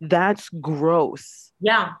 like, that's gross.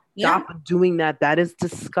 Yeah. Stop doing that. That is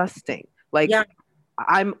disgusting. Like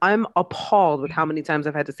I'm appalled with how many times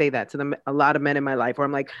I've had to say that to a lot of men in my life where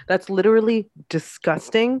I'm like, that's literally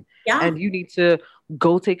disgusting. Yeah. And you need to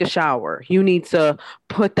go take a shower. You need to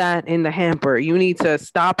put that in the hamper. You need to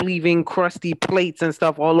stop leaving crusty plates and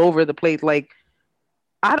stuff all over the place. Like,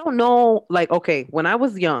 I don't know. Like, okay, when I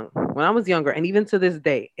was younger, and even to this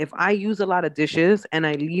day, if I use a lot of dishes and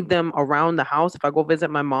I leave them around the house, if I go visit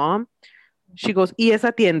my mom, she goes, "Y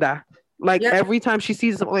esa tienda." Like every time she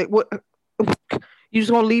sees something, like, what? You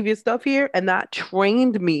just gonna leave your stuff here? And that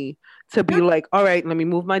trained me to be like, all right, let me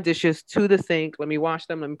move my dishes to the sink. Let me wash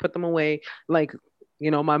them. Let me put them away. Like, you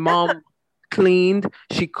know, my mom cleaned,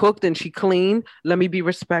 she cooked and she cleaned. Let me be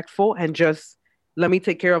respectful and just let me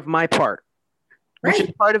take care of my part, which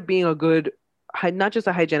is part of being a good, not just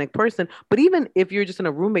a hygienic person, but even if you're just in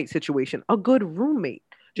a roommate situation, a good roommate,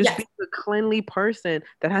 just being a cleanly person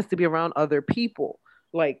that has to be around other people.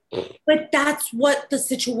 Like, but that's what the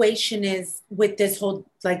situation is with this whole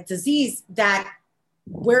like disease, that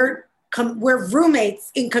we're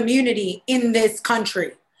roommates in community in this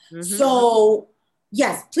country. Mm-hmm. So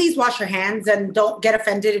yes, please wash your hands and don't get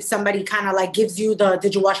offended if somebody kind of like gives you the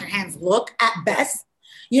 "did you wash your hands" look at best.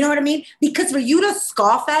 You know what I mean? Because for you to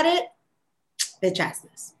scoff at it, bitch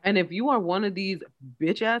assness. And if you are one of these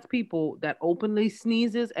bitch ass people that openly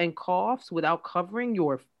sneezes and coughs without covering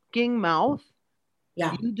your fucking mouth,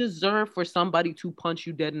 you deserve for somebody to punch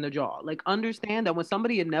you dead in the jaw. Like, understand that when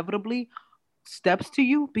somebody inevitably steps to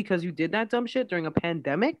you because you did that dumb shit during a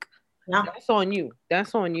pandemic, that's on you.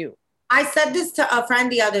 That's on you. I said this to a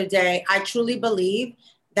friend the other day. I truly believe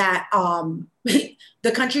that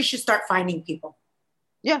the country should start fining people.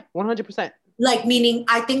 Yeah, 100%. Like, meaning,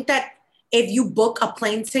 I think that if you book a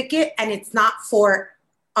plane ticket and it's not for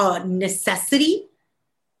a necessity,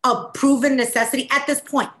 a proven necessity at this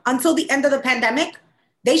point, until the end of the pandemic,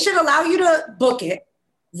 they should allow you to book it,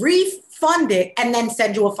 refund it, and then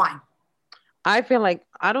send you a fine. I feel like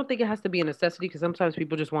I don't think it has to be a necessity because sometimes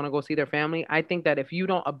people just want to go see their family. I think that if you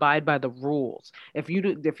don't abide by the rules, if you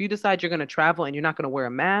decide you're going to travel and you're not going to wear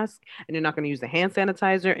a mask and you're not going to use the hand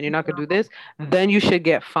sanitizer and you're not going to do this, then you should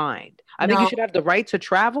get fined. I think you should have the right to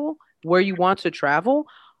travel where you want to travel.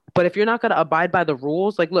 But if you're not going to abide by the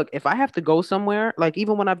rules, like, look, if I have to go somewhere, like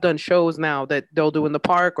even when I've done shows now that they'll do in the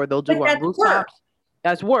park or they'll do on rooftops,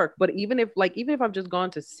 that's work. But even if I've just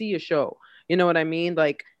gone to see a show, you know what I mean?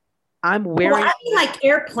 Like, I'm wearing. Well, I mean, like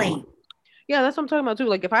airplane. Yeah, that's what I'm talking about too.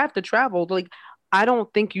 Like, if I have to travel, like, I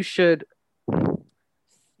don't think you should.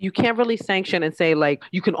 You can't really sanction and say like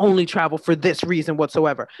you can only travel for this reason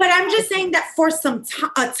whatsoever. But I'm just saying that for some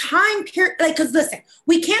a time period, like, because listen,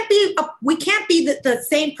 we can't be the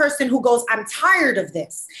same person who goes, I'm tired of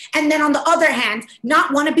this, and then on the other hand,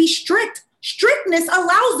 not want to be strict. Strictness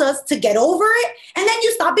allows us to get over it, and then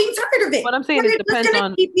you stop being tired of it. What I'm saying is, it depends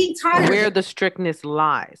on where the strictness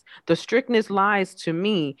lies. The strictness lies to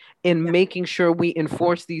me in making sure we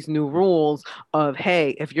enforce these new rules of,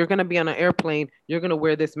 hey, if you're going to be on an airplane, you're going to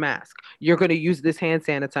wear this mask. You're going to use this hand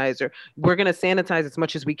sanitizer. We're going to sanitize as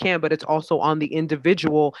much as we can, but it's also on the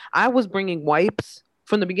individual. I was bringing wipes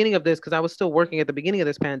from the beginning of this because I was still working at the beginning of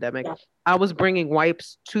this pandemic. Yeah. I was bringing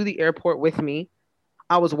wipes to the airport with me.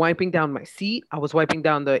 I was wiping down my seat. I was wiping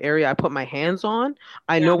down the area I put my hands on.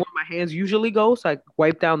 I know where my hands usually go, so I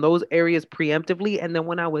wipe down those areas preemptively. And then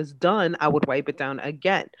when I was done, I would wipe it down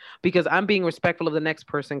again because I'm being respectful of the next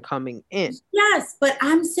person coming in. Yes, but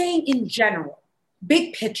I'm saying in general,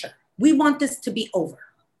 big picture, we want this to be over,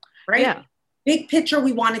 right? Yeah. Big picture,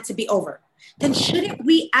 we want it to be over. Then shouldn't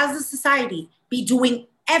we as a society be doing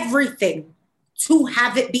everything to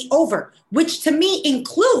have it be over? Which to me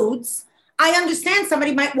includes... I understand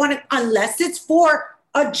somebody might want it unless it's for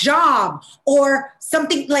a job or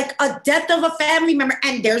something like a death of a family member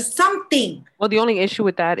and there's something. Well, the only issue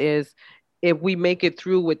with that is if we make it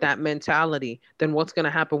through with that mentality, then what's going to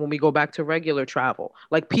happen when we go back to regular travel?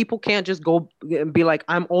 Like, people can't just go and be like,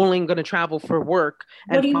 I'm only going to travel for work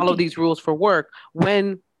and follow these rules for work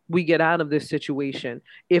when we get out of this situation.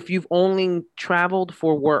 If you've only traveled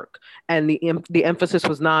for work and the emphasis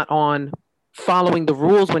was not on following the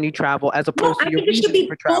rules when you travel as opposed to your reason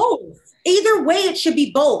for travel. Both. Either way, it should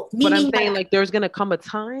be both. But I'm saying, like, there's going to come a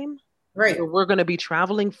time where we're going to be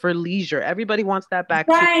traveling for leisure. Everybody wants that back.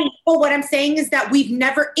 Right. But what I'm saying is that we've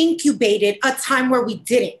never incubated a time where we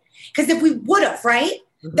didn't. Because if we would have, right,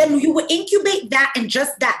 then you would incubate that and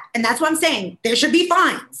just that. And that's what I'm saying. There should be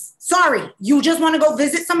fines. Sorry, you just want to go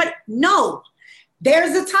visit somebody? No.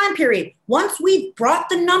 There's a time period. Once we've brought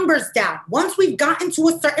the numbers down, once we've gotten to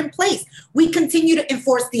a certain place, we continue to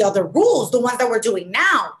enforce the other rules, the ones that we're doing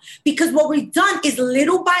now. Because what we've done is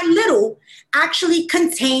little by little actually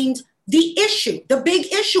contained the issue. The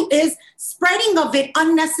big issue is spreading of it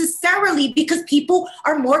unnecessarily because people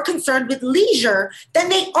are more concerned with leisure than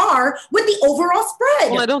they are with the overall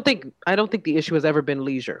spread. Well, I don't think the issue has ever been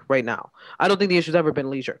leisure right now. I don't think the issue has ever been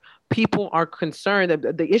leisure. People are concerned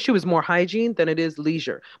that the issue is more hygiene than it is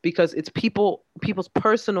leisure because it's people's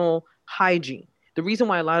personal hygiene. The reason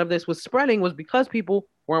why a lot of this was spreading was because people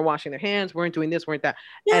weren't washing their hands, weren't doing this, weren't that.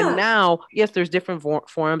 Yeah. And now, yes, there's different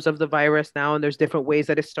forms of the virus now, and there's different ways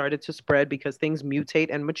that it started to spread because things mutate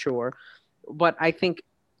and mature. But I think,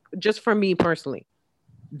 just for me personally,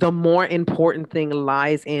 the more important thing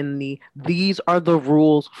lies in these are the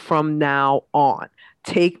rules from now on.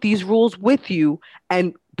 Take these rules with you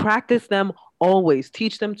and practice them always.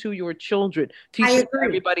 Teach them to your children. Teach them to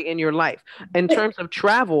everybody in your life. In terms of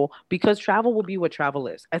travel, because travel will be what travel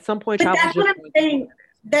is. At some point, travel is just what I'm saying.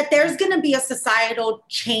 That there's going to be a societal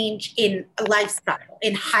change in lifestyle,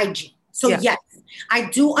 in hygiene. So yes,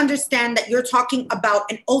 I do understand that you're talking about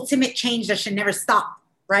an ultimate change that should never stop,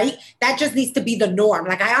 right? That just needs to be the norm.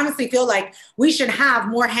 Like, I honestly feel like we should have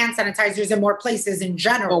more hand sanitizers in more places in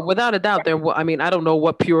general. Well, without a doubt, I don't know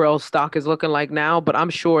what Purell stock is looking like now, but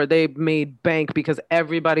I'm sure they've made bank because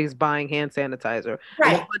everybody's buying hand sanitizer.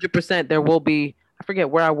 Right. 100% there will be, I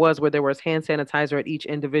forget where I was, where there was hand sanitizer at each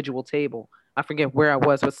individual table. I forget where I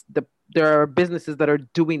was, but there are businesses that are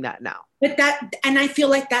doing that now. But and I feel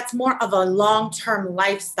like that's more of a long-term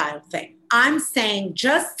lifestyle thing. I'm saying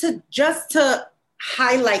just to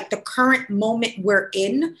highlight the current moment we're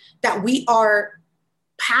in, that we are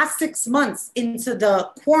past 6 months into the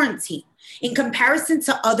quarantine. in comparison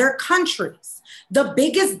to other countries. The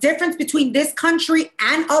biggest difference between this country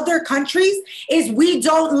and other countries is we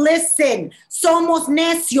don't listen. Somos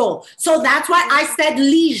necio. So that's why I said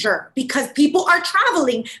leisure, because people are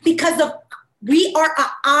traveling because of we are a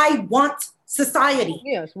I want society.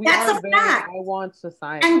 Yes, we that's are a fact. I want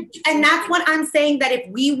society. And that's what I'm saying, that if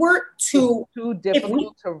we were to... It's too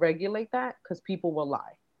difficult to regulate that because people will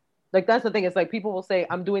lie. Like, that's the thing. It's like people will say,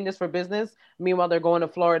 I'm doing this for business. Meanwhile, they're going to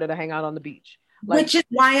Florida to hang out on the beach. Like, which is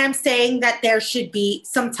why I'm saying that there should be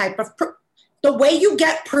some type of the way you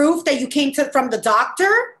get proof that you came from the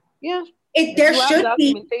doctor. Yeah. There should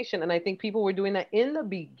be documentation. And I think people were doing that in the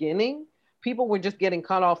beginning. People were just getting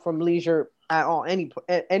cut off from leisure at all,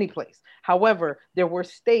 any place. However, there were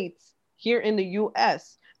states here in the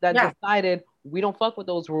US that decided we don't fuck with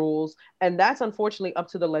those rules. And that's unfortunately up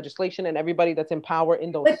to the legislation and everybody that's in power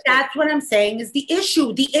in those states. That's what I'm saying is the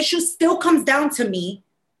issue. The issue still comes down to me,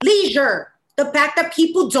 leisure. The fact that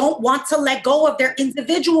people don't want to let go of their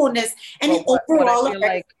individualness and overall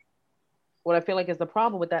effect. What I feel like is the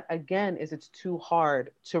problem with that, again, is it's too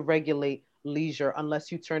hard to regulate leisure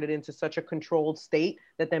unless you turn it into such a controlled state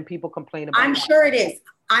that then people complain about. I'm sure it is.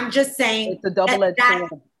 I'm just saying it's a double-edged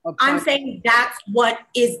sword. I'm saying that's what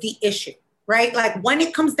is the issue, right? Like when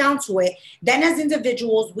it comes down to it, then as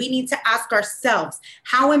individuals, we need to ask ourselves,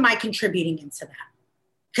 how am I contributing into that?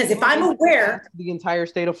 Because if I'm aware, the entire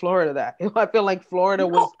state of Florida, that I feel like Florida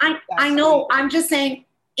was. I know. I'm just saying,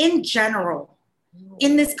 in general,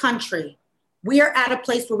 in this country, we are at a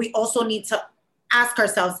place where we also need to ask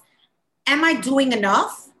ourselves, am I doing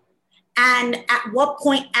enough? And at what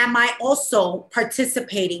point am I also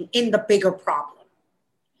participating in the bigger problem?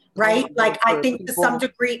 Right? Like, I think to some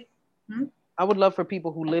degree. I would love for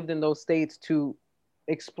people who lived in those states to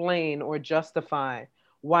explain or justify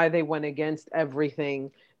why they went against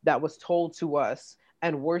everything that was told to us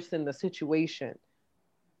and worsened the situation.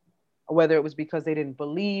 Whether it was because they didn't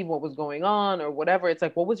believe what was going on or whatever. It's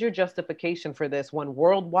like, what was your justification for this when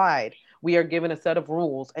worldwide we are given a set of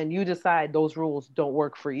rules and you decide those rules don't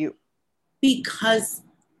work for you? Because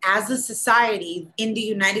as a society in the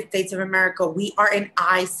United States of America, we are an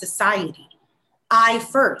I society. I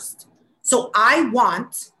first. So I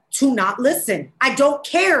want to not listen. I don't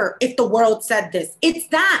care if the world said this. It's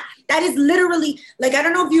that. That is literally, like, I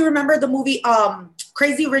don't know if you remember the movie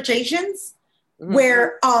Crazy Rich Asians,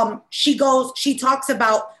 where she talks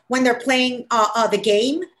about when they're playing the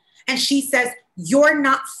game, and she says, you're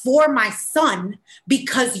not for my son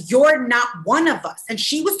because you're not one of us. And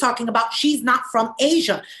she was talking about she's not from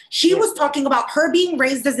Asia. She was talking about her being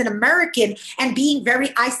raised as an American and being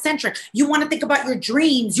very I-centric. You want to think about your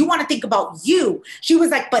dreams. You want to think about you. She was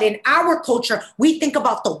like, but in our culture, we think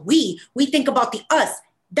about the we think about the us.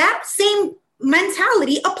 That same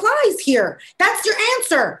mentality applies here. That's your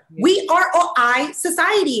answer. Yeah. We are an I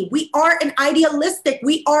society. We are an idealistic.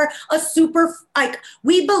 We are a super,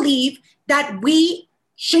 we believe that we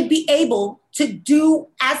should be able to do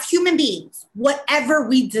as human beings whatever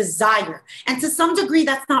we desire. And to some degree,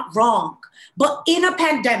 that's not wrong. But in a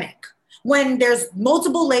pandemic, when there's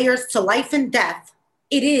multiple layers to life and death,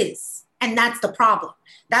 it is. And that's the problem.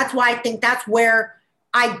 That's why I think that's where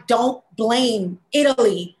I don't blame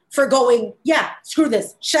Italy for going, yeah, screw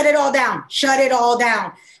this, shut it all down.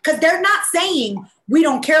 Because they're not saying, we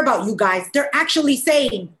don't care about you guys. They're actually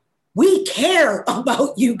saying, we care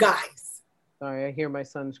about you guys. Sorry, I hear my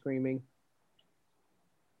son screaming.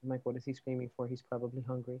 I'm like, what is he screaming for? He's probably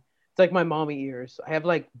hungry. It's like my mommy ears. I have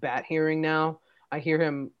like bat hearing now. I hear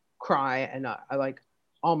him cry and I like,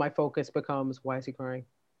 all my focus becomes, why is he crying?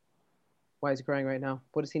 Why is he crying right now?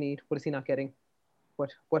 What does he need? What is he not getting?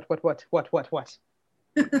 What?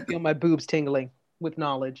 Feel my boobs tingling with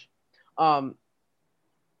knowledge.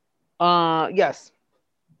 Yes,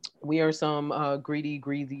 we are some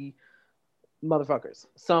greedy motherfuckers.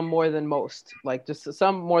 Some more than most, like just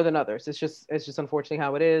some more than others. It's just unfortunately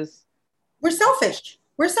how it is. We're selfish.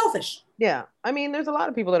 Yeah, I mean, there's a lot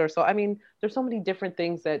of people that are there's so many different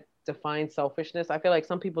things that define selfishness. I feel like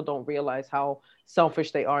some people don't realize how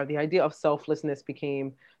selfish they are. The idea of selflessness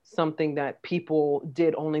became something that people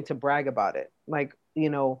did only to brag about it. Like,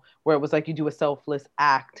 you know, where it was like you do a selfless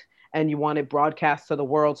act and you want it broadcast to the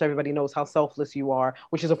world so everybody knows how selfless you are,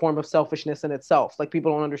 which is a form of selfishness in itself. Like,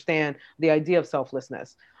 people don't understand the idea of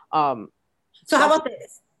selflessness. So how about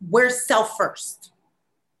this? We're self first.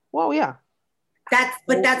 Well, yeah. That's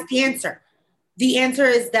the answer. The answer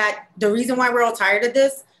is that the reason why we're all tired of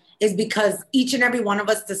this is because each and every one of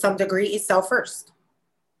us to some degree is self first.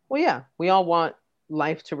 Well, yeah, we all want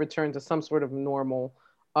life to return to some sort of normal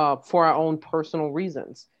for our own personal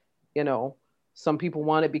reasons. You know, some people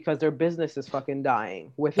want it because their business is fucking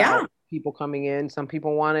dying without people coming in. Some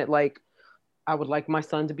people wanted like, I would like my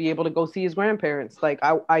son to be able to go see his grandparents. Like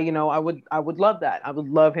I would love that. I would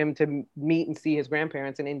love him to meet and see his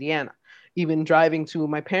grandparents in Indiana. Even driving to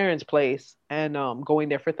my parents' place and going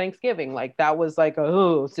there for Thanksgiving, like that was like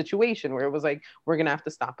a situation where it was like, we're gonna have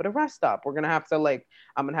to stop at a rest stop. We're gonna have to like,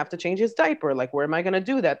 I'm gonna have to change his diaper. Like, where am I gonna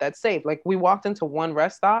do that? That's safe. Like, we walked into one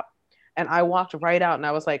rest stop, and I walked right out, and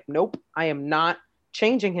I was like, nope, I am not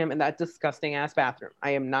changing him in that disgusting ass bathroom.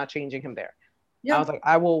 I am not changing him there. Yep. I was like,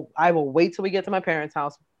 I will wait till we get to my parents'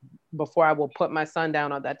 house before I will put my son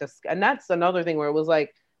down on that. And that's another thing where it was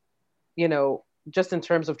like, you know, just in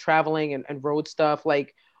terms of traveling and road stuff,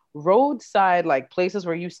 like roadside, like places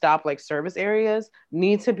where you stop, like service areas,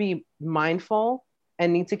 need to be mindful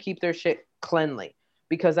and need to keep their shit cleanly.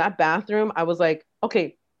 Because that bathroom, I was like,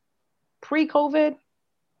 okay, pre-COVID,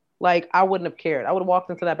 like I wouldn't have cared. I would have walked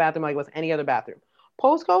into that bathroom like it was any other bathroom.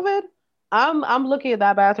 Post-COVID, I'm looking at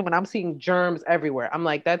that bathroom and I'm seeing germs everywhere. I'm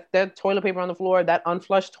like, that toilet paper on the floor, that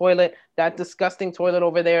unflushed toilet, that disgusting toilet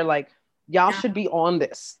over there. Like, y'all should be on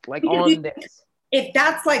this, like on this. If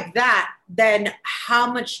that's like that, then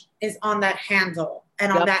how much is on that handle?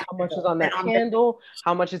 And on that, how much is on that handle?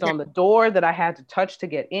 How much is on the door that I had to touch to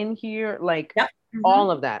get in here? Like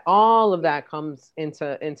all of that comes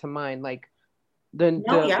into mind. Like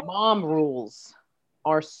the mom rules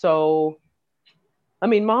are so. I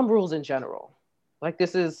mean, mom rules in general. Like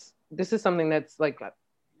this is something that's like,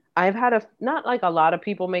 I've had not like a lot of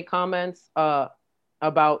people make comments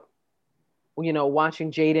about, you know,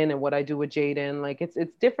 watching Jaden and what I do with Jaden. Like it's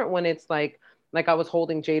different when it's like I was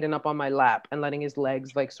holding Jaden up on my lap and letting his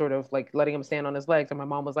legs, like sort of like letting him stand on his legs. And my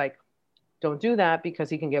mom was like, don't do that because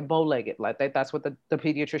he can get bow-legged. Like that's what the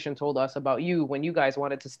pediatrician told us about you when you guys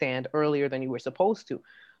wanted to stand earlier than you were supposed to.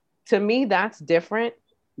 To me, that's different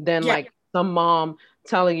than like some mom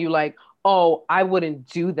telling you like, oh, I wouldn't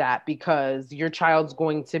do that because your child's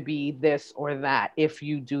going to be this or that if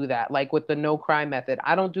you do that. Like with the no cry method,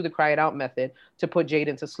 I don't do the cry it out method to put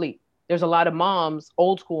Jaden to sleep. There's a lot of moms,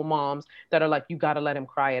 old school moms, that are like, you got to let him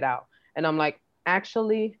cry it out. And I'm like,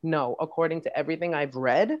 actually, no, according to everything I've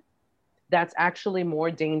read, that's actually more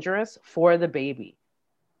dangerous for the baby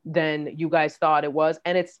than you guys thought it was.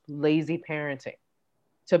 And it's lazy parenting.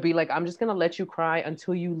 To be like, I'm just going to let you cry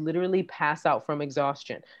until you literally pass out from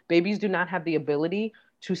exhaustion. Babies do not have the ability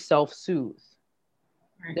to self-soothe.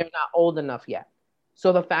 Right. They're not old enough yet.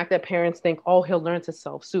 So the fact that parents think, oh, he'll learn to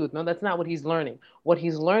self-soothe. No, that's not what he's learning. What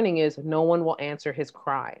he's learning is no one will answer his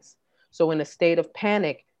cries. So in a state of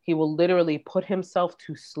panic, he will literally put himself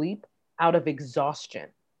to sleep out of exhaustion.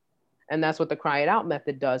 And that's what the cry it out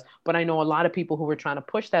method does. But I know a lot of people who were trying to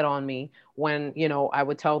push that on me when, you know, I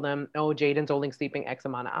would tell them, oh, Jaden's only sleeping X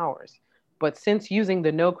amount of hours. But since using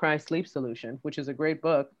the No Cry Sleep Solution, which is a great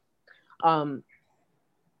book,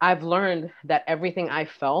 I've learned that everything I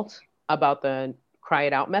felt about the cry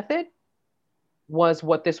it out method was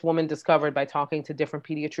what this woman discovered by talking to different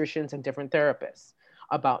pediatricians and different therapists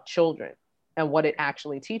about children and what it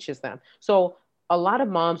actually teaches them. So a lot of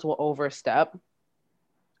moms will overstep.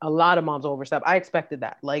 I expected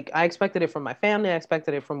that. Like I expected it from my family. I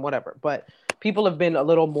expected it from whatever, but people have been a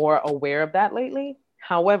little more aware of that lately.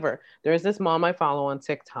 However, there's this mom I follow on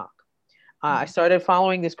TikTok. I started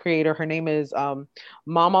following this creator. Her name is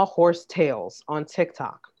Mama Horsetails on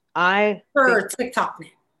TikTok. TikTok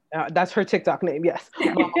name. That's her TikTok name. Yes.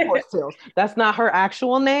 Mama Horsetails. That's not her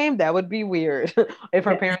actual name. That would be weird. If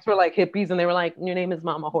her parents were like hippies and they were like, your name is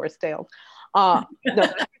Mama Horsetails. No.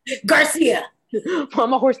 Garcia.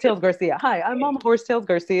 Mama Horsetails Garcia. Hi, I'm Mama Horsetails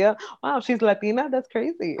Garcia. Wow, she's Latina. That's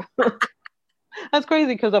crazy. That's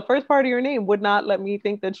crazy because the first part of your name would not let me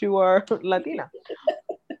think that you are Latina.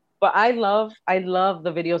 But I love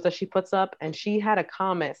the videos that she puts up. And she had a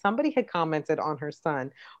comment. Somebody had commented on her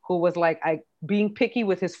son who was like, being picky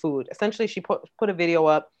with his food. Essentially, she put a video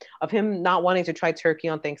up of him not wanting to try turkey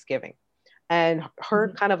on Thanksgiving. And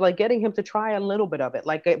her kind of like getting him to try a little bit of it,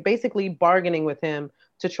 like basically bargaining with him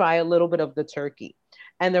to try a little bit of the turkey.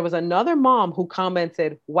 And there was another mom who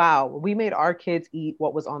commented, wow, we made our kids eat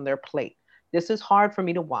what was on their plate. This is hard for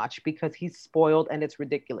me to watch because he's spoiled and it's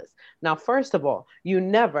ridiculous. Now, first of all, you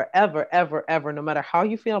never, ever, ever, ever, no matter how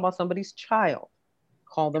you feel about somebody's child,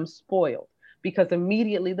 call them spoiled because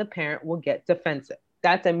immediately the parent will get defensive.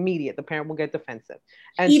 That's immediate. The parent will get defensive.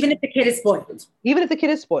 And even if the kid is spoiled. Even if the kid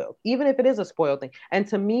is spoiled. Even if it is a spoiled thing. And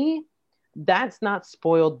to me, that's not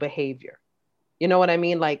spoiled behavior. You know what I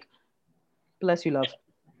mean? Like, bless you, love.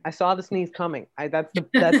 I saw the sneeze coming. That's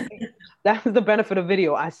the benefit of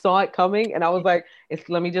video. I saw it coming and I was like,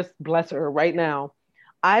 let me just bless her right now.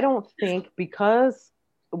 I don't think because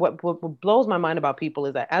what blows my mind about people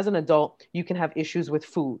is that as an adult, you can have issues with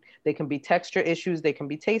food. They can be texture issues, they can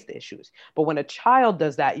be taste issues. But when a child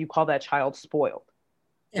does that, you call that child spoiled.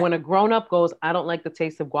 Yeah. When a grown-up goes, I don't like the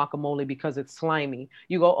taste of guacamole because it's slimy,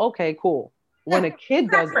 you go, okay, cool. When a kid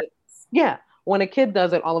does it, yeah. When a kid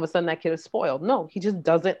does it, all of a sudden that kid is spoiled. No, he just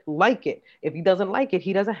doesn't like it. If he doesn't like it,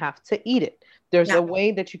 he doesn't have to eat it. There's a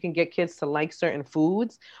way that you can get kids to like certain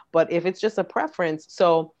foods, but if it's just a preference,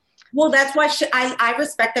 so. Well, that's why I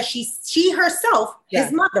respect that she herself,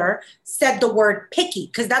 his mother, said the word picky,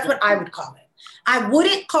 because that's what I would call it. I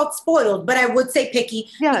wouldn't call it spoiled, but I would say picky.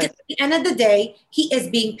 Yes. Because at the end of the day, he is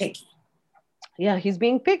being picky. Yeah, he's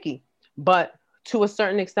being picky. But to a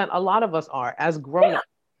certain extent, a lot of us are as grown-ups.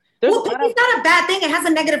 Well, picky's not a bad thing. It has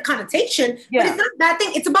a negative connotation, but it's not a bad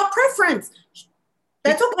thing. It's about preference.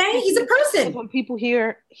 That's okay. He's a person. When people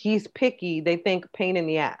hear he's picky, they think pain in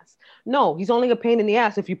the ass. No, he's only a pain in the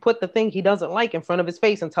ass if you put the thing he doesn't like in front of his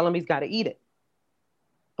face and tell him he's got to eat it.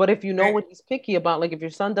 But if you know what he's picky about, like if your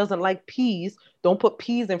son doesn't like peas, don't put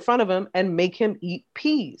peas in front of him and make him eat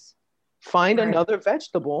peas. Find another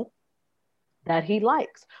vegetable that he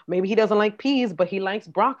likes. Maybe he doesn't like peas, but he likes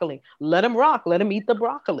broccoli. Let him rock. Let him eat the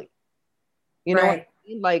broccoli. You know, what I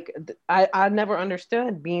mean? Like I never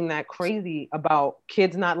understood being that crazy about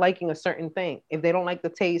kids not liking a certain thing. If they don't like the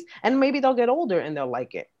taste, and maybe they'll get older and they'll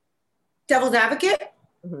like it. Devil's advocate.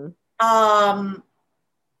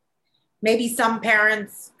 Maybe some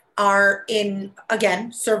parents are in,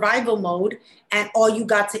 again, survival mode, and all you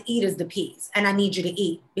got to eat is the peas, and I need you to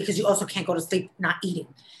eat because you also can't go to sleep not eating.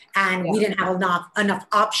 And we didn't have enough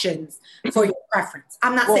options for your preference.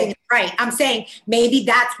 I'm not saying it's right. I'm saying maybe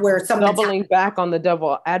that's where some doubling back on the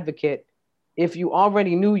devil advocate. If you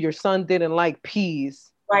already knew your son didn't like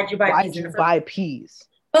peas, why'd you buy peas?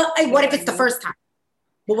 But what if it's the first time?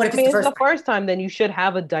 But what if it's the first time? Then you should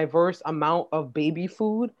have a diverse amount of baby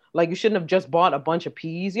food. Like you shouldn't have just bought a bunch of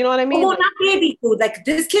peas. You know what I mean? Well, not baby food. Like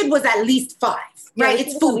this kid was at least 5, right?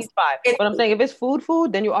 It's food. At least 5. But I'm saying if it's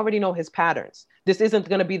food, then you already know his patterns. This isn't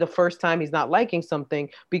going to be the first time he's not liking something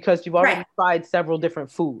because you've already tried several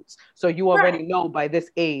different foods. So you already know by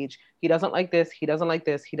this age, he doesn't like this, he doesn't like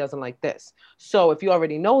this, he doesn't like this. So if you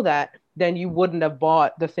already know that, then you wouldn't have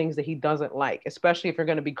bought the things that he doesn't like, especially if you're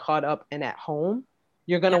going to be caught up and at home.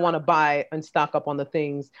 You're going to want to buy and stock up on the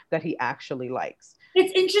things that he actually likes.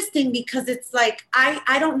 It's interesting because it's like,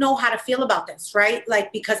 I don't know how to feel about this, right?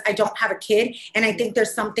 Like, because I don't have a kid. And I think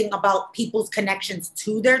there's something about people's connections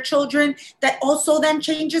to their children that also then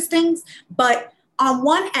changes things. But on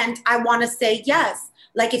one end, I want to say, yes,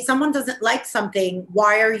 like if someone doesn't like something,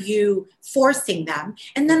 why are you forcing them?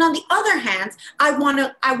 And then on the other hand, I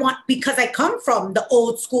want, because I come from the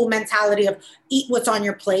old school mentality of eat what's on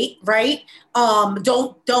your plate, right?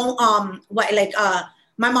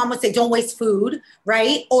 My mom would say, don't waste food,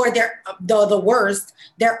 right? Or they're the worst.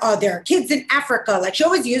 There are kids in Africa. Like she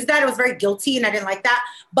always used that. It was very guilty and I didn't like that.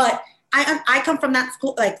 But I come from that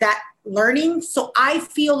school, like that learning. So I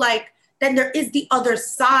feel like then there is the other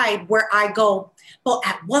side where I go, but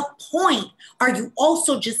at what point are you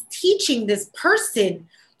also just teaching this person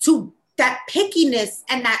to that pickiness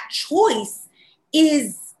and that choice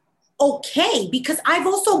is okay? Because I've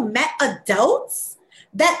also met adults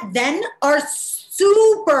that then are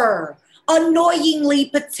super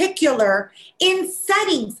annoyingly particular in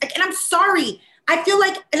settings. Like, and I'm sorry, I feel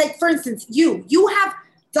like for instance, you have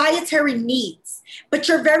dietary needs, but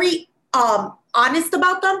you're very honest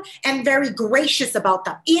about them and very gracious about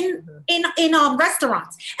them in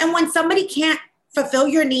restaurants. And when somebody can't fulfill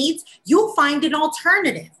your needs, you'll find an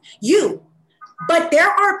alternative. But there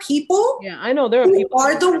are people I know there are people who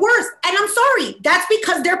are the worst. And I'm sorry, that's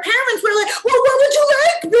because their parents were like, well, what would you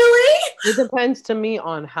like, Billy? It depends to me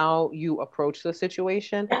on how you approach the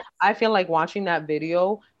situation. I feel like watching that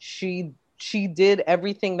video, she did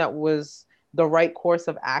everything that was the right course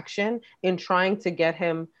of action in trying to get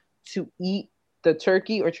him to eat the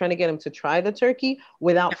turkey or trying to get him to try the turkey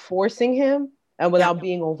without forcing him and without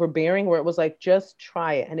being overbearing, where it was like, just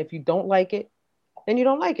try it. And if you don't like it, then you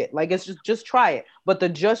don't like it. Like, it's just try it. But the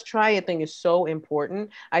just try it thing is so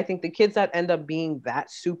important. I think the kids that end up being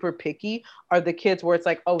that super picky are the kids where it's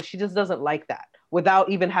like, oh, she just doesn't like that, without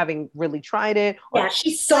even having really tried it. Yeah,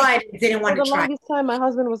 she saw it and didn't want to try. For the longest time, my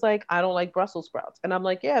husband was like, I don't like Brussels sprouts. And I'm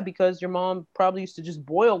like, yeah, because your mom probably used to just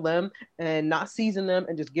boil them and not season them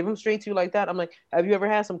and just give them straight to you like that. I'm like, have you ever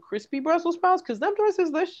had some crispy Brussels sprouts? Because them joints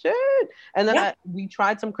is the shit. And then we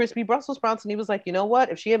tried some crispy Brussels sprouts and he was like, you know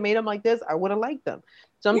what? If she had made them like this, I would have liked them.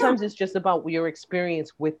 Sometimes it's just about your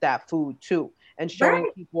experience with that food too, and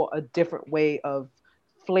showing people a different way of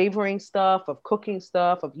flavoring stuff, of cooking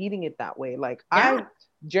stuff, of eating it that way. Like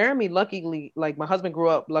Jeremy, luckily, like my husband grew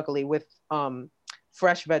up luckily with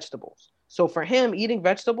fresh vegetables. So for him, eating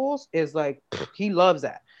vegetables is like he loves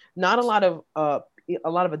that. Not a lot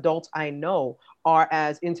of adults I know are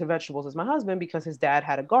as into vegetables as my husband because his dad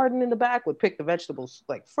had a garden in the back, would pick the vegetables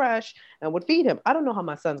like fresh and would feed him. I don't know how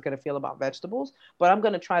my son's going to feel about vegetables, but I'm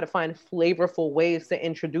going to try to find flavorful ways to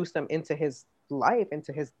introduce them into his life,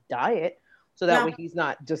 into his diet, so that way he's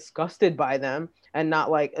not disgusted by them and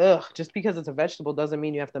not like, ugh, just because it's a vegetable doesn't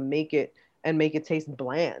mean you have to make it taste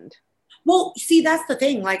bland. Well, see, that's the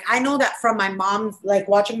thing. Like, I know that from my mom's, like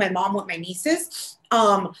watching my mom with my nieces,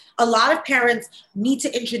 a lot of parents need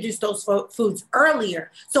to introduce those foods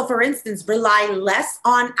earlier. So, for instance, rely less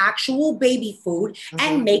on actual baby food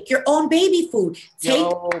and make your own baby food. Take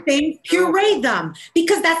things, puree them,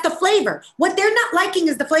 because that's the flavor. What they're not liking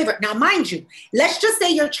is the flavor. Now, mind you, let's just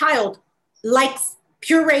say your child likes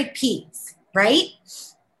pureed peas, right?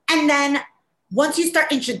 And then once you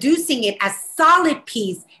start introducing it as solid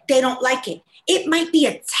peas, they don't like it. It might be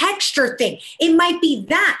a texture thing. It might be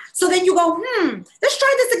that. So then you go, let's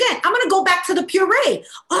try this again. I'm going to go back to the puree.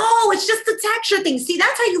 Oh, it's just the texture thing. See,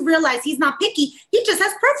 that's how you realize he's not picky. He just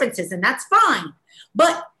has preferences, and that's fine.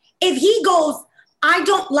 But if he goes, I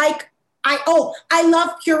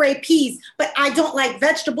love pureed peas, but I don't like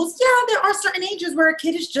vegetables. Yeah, there are certain ages where a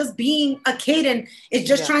kid is just being a kid and is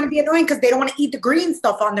just trying to be annoying because they don't want to eat the green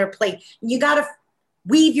stuff on their plate. And you got to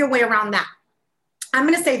weave your way around that. I'm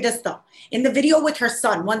going to say this, though. In the video with her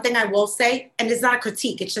son, one thing I will say, and it's not a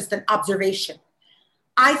critique, it's just an observation.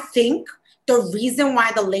 I think the reason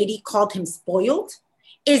why the lady called him spoiled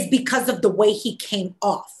is because of the way he came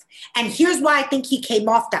off. And here's why I think he came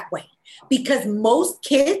off that way. Because most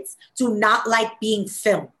kids do not like being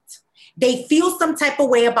filmed. They feel some type of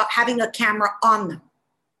way about having a camera on them.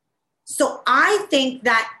 So I think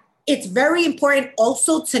that it's very important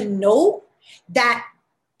also to know that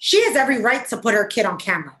she has every right to put her kid on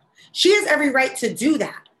camera. She has every right to do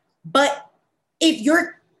that. But if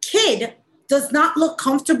your kid does not look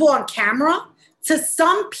comfortable on camera, to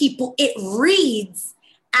some people, it reads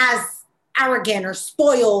as arrogant or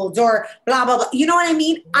spoiled or blah, blah, blah. You know what I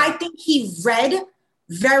mean? I think he read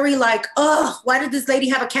very like, why did this lady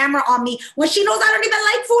have a camera on me when she knows I don't even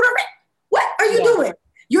like food already? What are you doing?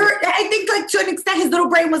 I think like to an extent, his little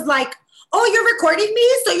brain was like, oh, you're recording me,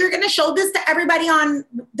 so you're gonna show this to everybody on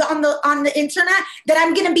the internet that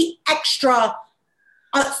I'm gonna be extra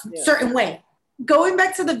a certain way. Going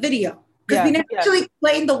back to the video, because we never actually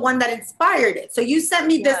explained the one that inspired it. So you sent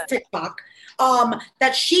me this TikTok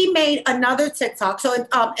that she made another TikTok. So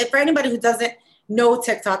if for anybody who doesn't know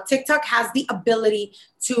TikTok has the ability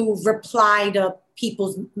to reply to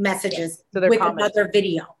people's messages with another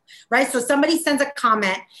video, right? So somebody sends a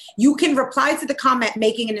comment, you can reply to the comment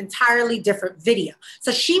making an entirely different video.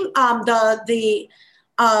 So she, the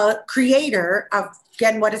creator of,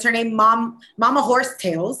 again, what is her name? Mama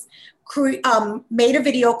Horsetails, made a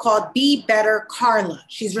video called Be Better Carla.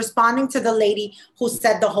 She's responding to the lady who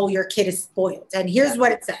said the whole your kid is spoiled. And here's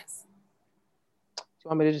what it says. Do you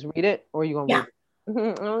want me to just read it or are you going to read it?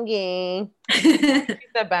 Okay. She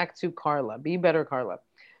said back to Carla, Be Better Carla.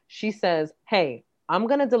 She says, hey, I'm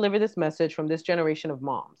going to deliver this message from this generation of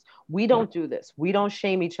moms. We don't do this. We don't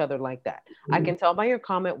shame each other like that. I can tell by your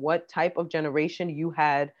comment what type of generation you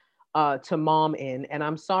had to mom in. And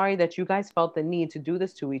I'm sorry that you guys felt the need to do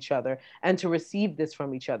this to each other and to receive this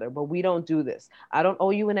from each other, but we don't do this. I don't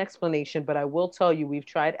owe you an explanation, but I will tell you, we've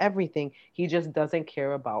tried everything. He just doesn't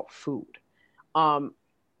care about food.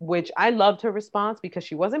 Which I loved her response because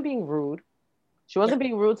she wasn't being rude. She wasn't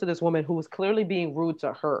being rude to this woman who was clearly being rude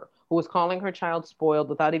to her, who was calling her child spoiled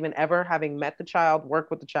without even ever having met the child, worked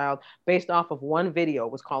with the child, based off of one video,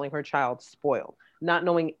 was calling her child spoiled, not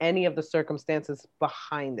knowing any of the circumstances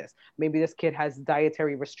behind this. Maybe this kid has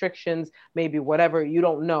dietary restrictions, maybe whatever, you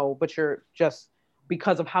don't know, but you're just,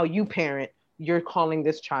 because of how you parent, you're calling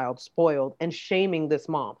this child spoiled and shaming this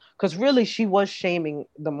mom. Because really she was shaming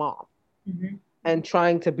the mom. And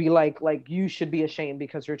trying to be like you should be ashamed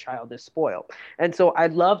because your child is spoiled. And so I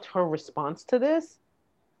loved her response to this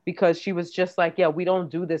because she was just like, yeah, we don't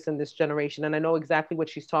do this in this generation. And I know exactly what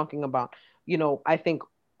she's talking about. You know, I think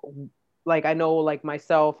like, I know like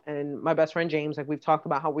myself and my best friend, James, like we've talked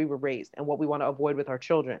about how we were raised and what we want to avoid with our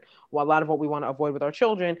children. Well, a lot of what we want to avoid with our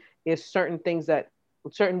children is certain ways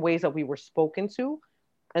that we were spoken to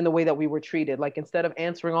and the way that we were treated. Like instead of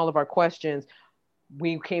answering all of our questions,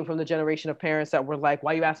 we came from the generation of parents that were like,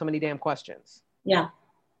 why you ask so many damn questions? Yeah.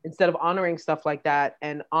 Instead of honoring stuff like that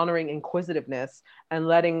and honoring inquisitiveness and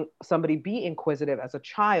letting somebody be inquisitive as a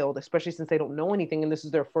child, especially since they don't know anything and this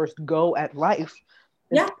is their first go at life.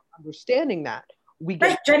 Yeah. Understanding that we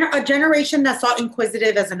get a generation that saw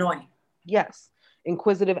inquisitive as annoying. Yes,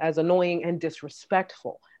 inquisitive as annoying and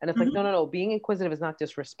disrespectful. And it's like, no, being inquisitive is not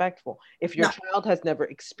disrespectful. If your child has never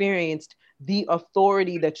experienced the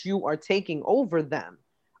authority that you are taking over them,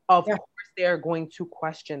 of course they're going to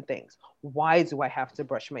question things. Why do I have to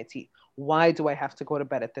brush my teeth? Why do I have to go to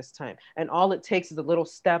bed at this time? And all it takes is a little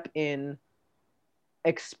step in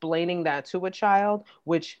explaining that to a child,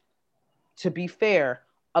 which, to be fair,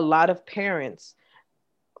 a lot of parents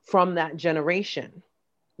from that generation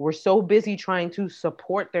were so busy trying to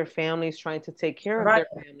support their families, trying to take care of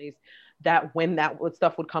their families, that when that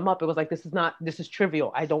stuff would come up, it was like, this is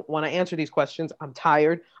trivial. I don't want to answer these questions. I'm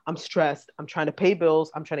tired. I'm stressed. I'm trying to pay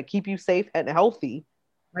bills. I'm trying to keep you safe and healthy.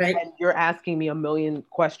 Right. And you're asking me a million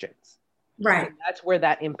questions. Right. And that's where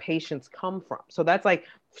that impatience comes from. So that's like,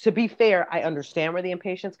 to be fair, I understand where the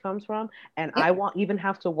impatience comes from. And I even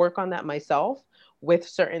have to work on that myself with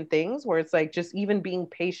certain things, where it's like, just even being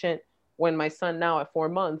patient when my son now at 4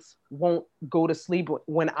 months won't go to sleep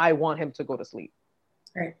when I want him to go to sleep.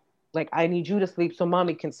 Right. Like, I need you to sleep so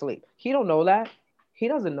mommy can sleep. He don't know that. He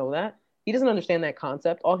doesn't know that. He doesn't understand that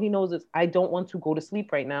concept. All he knows is, I don't want to go to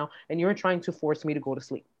sleep right now, and you're trying to force me to go to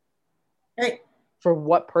sleep. Right. For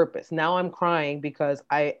what purpose? Now I'm crying because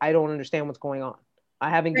I don't understand what's going on.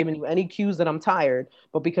 I haven't given you any cues that I'm tired,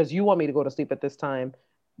 but because you want me to go to sleep at this time,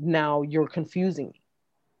 now you're confusing me.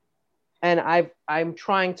 And I'm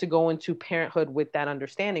trying to go into parenthood with that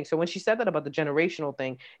understanding. So when she said that about the generational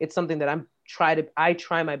thing, it's something that I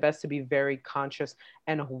try my best to be very conscious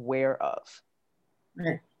and aware of.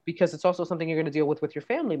 Right. Because it's also something you're going to deal with your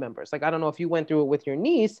family members. Like, I don't know if you went through it with your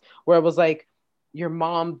niece, where it was like, your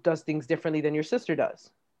mom does things differently than your sister does.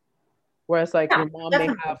 Whereas like your mom may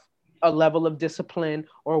have a level of discipline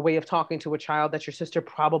or a way of talking to a child that your sister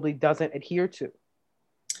probably doesn't adhere to.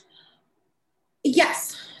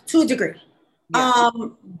 Yes, to a degree. Yes.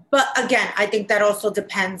 But again, I think that also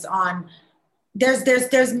depends on,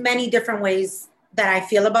 there's many different ways that I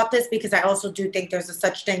feel about this, because I also do think there's a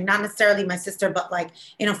such thing, not necessarily my sister, but like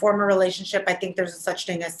in a former relationship, I think there's a such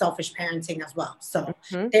thing as selfish parenting as well. So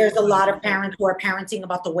there's a lot of parents who are parenting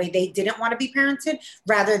about the way they didn't want to be parented,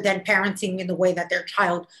 rather than parenting in the way that their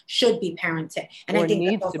child should be parented. And I think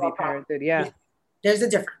needs to be parented. Yeah. There's a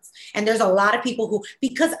difference. And there's a lot of people who,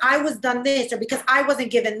 because I was done this, or because I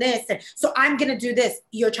wasn't given this, and so I'm going to do this.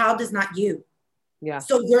 Your child is not you. Yeah.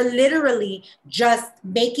 So you're literally just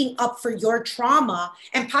making up for your trauma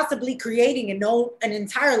and possibly creating an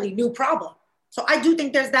entirely new problem. So I do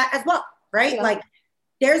think there's that as well, right? Yeah. Like,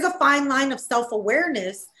 there's a fine line of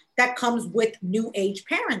self-awareness that comes with new age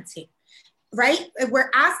parenting, right?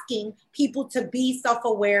 We're asking people to be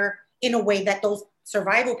self-aware in a way that those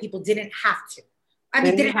survival people didn't have to. I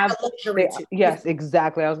mean, didn't have a luxury to. Yes,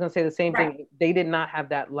 exactly. I was going to say the same thing. They did not have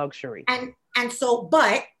that luxury. And so,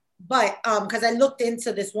 but because I looked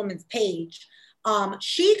into this woman's page,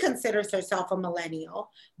 she considers herself a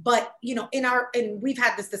millennial, but you know, and we've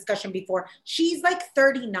had this discussion before, she's like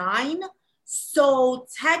 39. So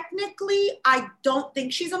technically I don't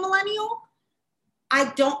think she's a millennial.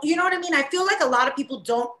 You know what I mean? I feel like a lot of people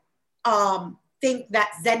don't think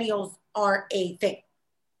that Zennials are a thing.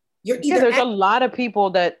 There's a lot of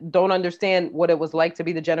people that don't understand what it was like to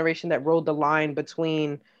be the generation that rode the line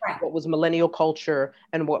between what was millennial culture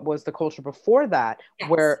and what was the culture before that,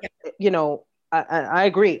 where, you know, I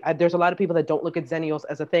agree. There's a lot of people that don't look at Zennials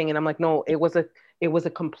as a thing. And I'm like, no, it was a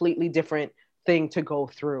completely different thing to go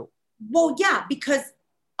through. Well, yeah, because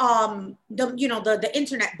the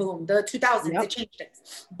internet boom, the 2000s, it changed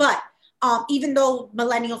things. But even though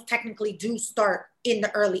millennials technically do start in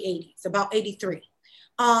the early 80s, about 83.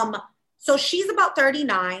 So she's about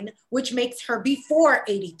 39, which makes her before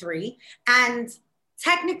 83. And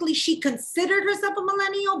technically she considered herself a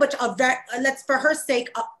millennial, but let's, for her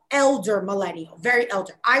sake, an elder millennial, very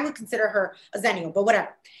elder. I would consider her a Zennial, but whatever.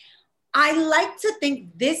 I like to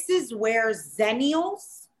think this is where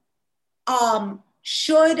Zennials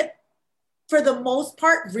should, for the most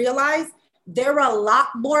part, realize they're a lot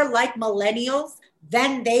more like millennials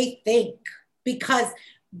than they think, because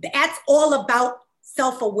that's all about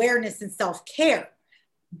self-awareness and self-care.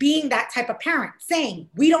 Being that type of parent, saying,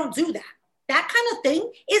 we don't do that. That kind of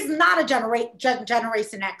thing is not a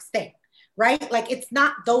Generation X thing, right? Like, it's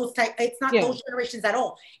not those those generations at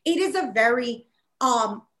all. It is a very,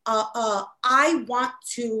 I want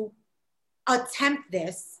to attempt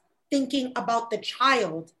this thinking about the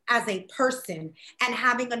child as a person and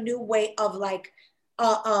having a new way of like,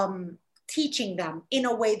 teaching them in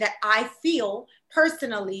a way that I feel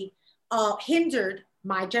personally hindered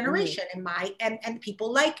my generation and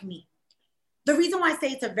people like me. the reason why I say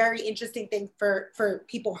it's a very interesting thing for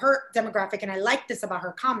people her demographic, and I like this about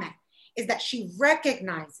her comment, is that she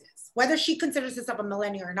recognizes, whether she considers herself a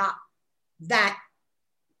millennial or not, that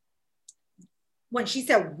when she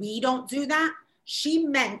said we don't do that, she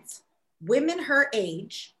meant women her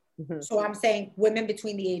age. Mm-hmm. So I'm saying women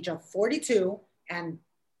between the age of 42 and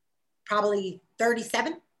probably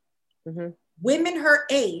 37. Mm-hmm. Women her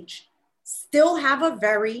age still have a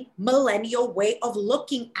very millennial way of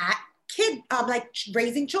looking at like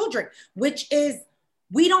raising children, which is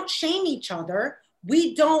we don't shame each other.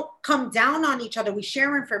 We don't come down on each other. We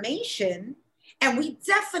share information, and we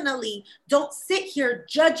definitely don't sit here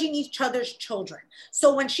judging each other's children.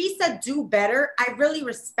 So when she said do better, I really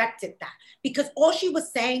respected that, because all she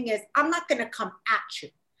was saying is, I'm not going to come at you,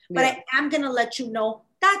 but I am going to let you know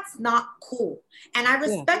that's not cool. And I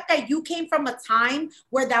respect that you came from a time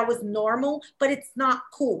where that was normal, but it's not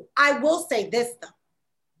cool. I will say this though.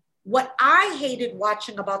 What I hated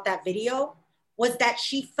watching about that video was that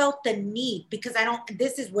she felt the need, because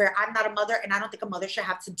this is where I'm not a mother and I don't think a mother should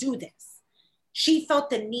have to do this. She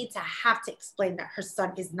felt the need to have to explain that her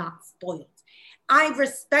son is not spoiled. I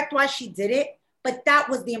respect why she did it, but that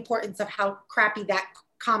was the importance of how crappy that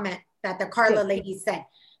comment that the Carla lady said,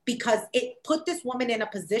 because it put this woman in a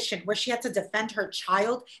position where she had to defend her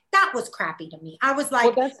child. That was crappy to me. I was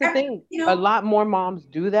like, well, that's the thing. A lot more moms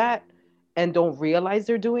do that and don't realize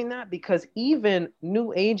they're doing that, because even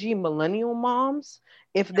new agey millennial moms,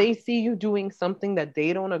 if they see you doing something that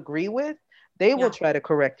they don't agree with, they will try to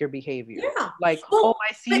correct your behavior. Like, oh,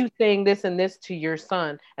 I see you saying this and this to your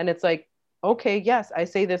son. And it's like, okay, yes, I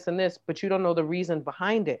say this and this, but you don't know the reason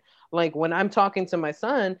behind it. Like when I'm talking to my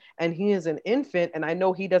son and he is an infant and I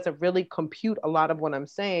know he doesn't really compute a lot of what I'm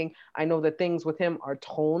saying, I know that things with him are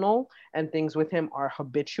tonal and things with him are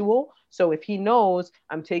habitual. So if he knows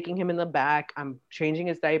I'm taking him in the back, I'm changing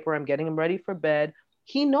his diaper, I'm getting him ready for bed,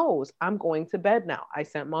 he knows I'm going to bed now. I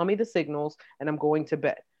sent mommy the signals and I'm going to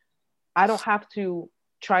bed. I don't have to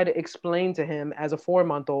try to explain to him as a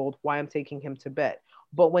 4-month-old why I'm taking him to bed.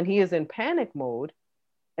 But when he is in panic mode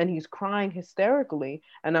and he's crying hysterically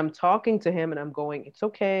and I'm talking to him and I'm going, it's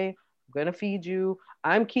okay, I'm going to feed you.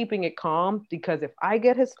 I'm keeping it calm, because if I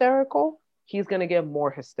get hysterical, he's going to get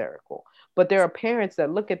more hysterical. But there are parents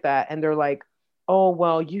that look at that and they're like, oh,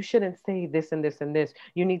 well, you shouldn't say this and this and this.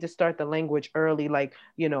 You need to start the language early. Like,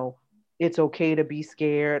 it's okay to be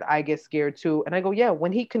scared. I get scared too. And I go, yeah,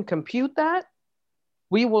 when he can compute that,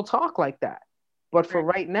 we will talk like that. But for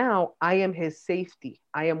right now, I am his safety.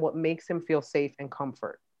 I am what makes him feel safe and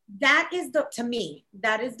comfort. That is to me,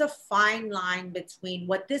 that is the fine line between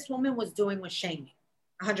what this woman was doing was shaming,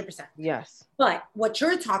 100%. Yes. But what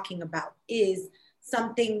you're talking about is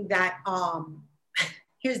something that,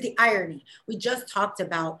 here's the irony. We just talked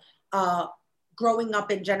about growing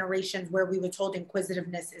up in generations where we were told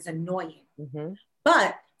inquisitiveness is annoying. Mm-hmm.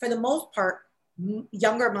 But for the most part,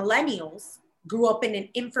 younger millennials grew up in an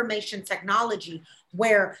information technology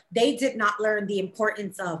where they did not learn the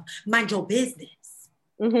importance of mind your business.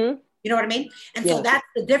 Mm-hmm. You know what I mean? And so that's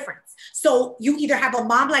the difference. So you either have a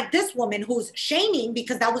mom like this woman who's shaming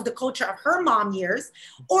because that was the culture of her mom years,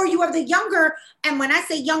 or you have the younger, and when I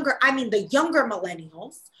say younger, I mean the younger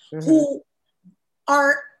millennials who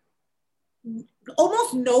are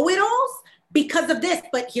almost know-it-alls because of this.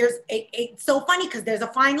 But here's it's so funny because there's a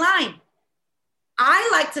fine line. I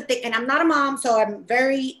like to think, and I'm not a mom, so I'm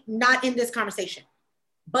very not in this conversation,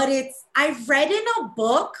 but I've read in a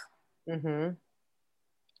book,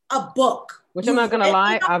 which I'm not going to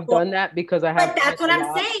lie, I've done that because I have. But that's what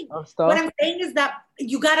I'm saying. What I'm saying is that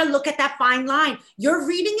you got to look at that fine line. You're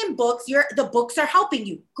reading in books, the books are helping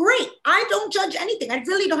you. Great. I don't judge anything. I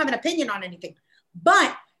really don't have an opinion on anything,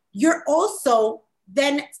 but you're also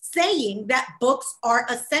then saying that books are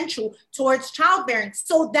essential towards childbearing.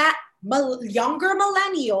 So that younger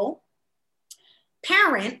millennial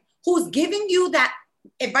parent who's giving you that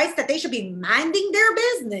advice that they should be minding their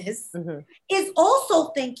business is also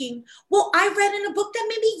thinking, well, I read in a book that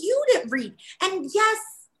maybe you didn't read. And yes,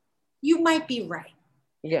 you might be right.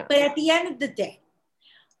 Yeah. But at the end of the day,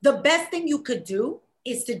 the best thing you could do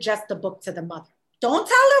is suggest the book to the mother. Don't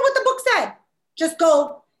tell her what the book said. Just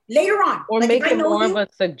go later on. Or make it more of a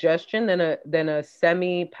suggestion than a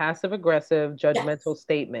semi-passive aggressive judgmental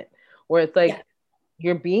statement, where it's like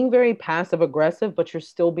you're being very passive aggressive, but you're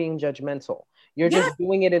still being judgmental. You're just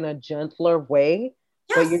doing it in a gentler way,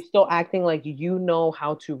 but you're still acting like you know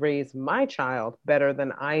how to raise my child better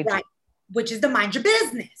than I do. Right. Which is the mind your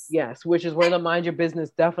business. Yes, which is where the mind your business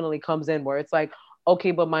definitely comes in, where it's like,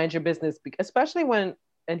 okay, but mind your business, especially when,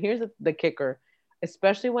 and here's the kicker,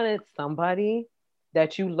 especially when it's somebody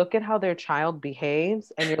that you look at how their child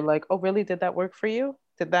behaves and you're like, oh, really? Did that work for you?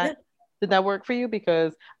 Did that work for you?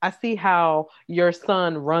 Because I see how your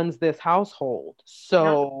son runs this household.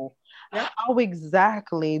 So how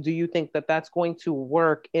exactly do you think that that's going to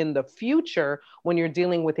work in the future when you're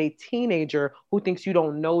dealing with a teenager who thinks you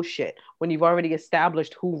don't know shit, when you've already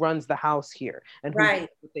established who runs the house here and who does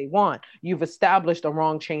what they want? You've established a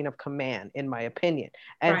wrong chain of command, in my opinion.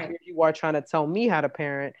 And here you are trying to tell me how to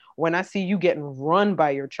parent when I see you getting run by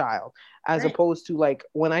your child, as opposed to like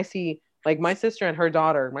when I see like my sister and her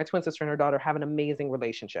daughter, my twin sister and her daughter have an amazing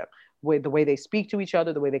relationship. With the way they speak to each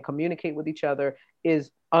other, the way they communicate with each other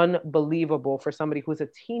is unbelievable for somebody who's a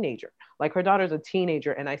teenager. Like her daughter's a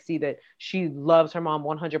teenager and I see that she loves her mom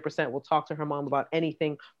 100%, will talk to her mom about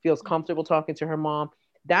anything, feels comfortable talking to her mom.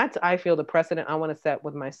 That's, I feel, the precedent I want to set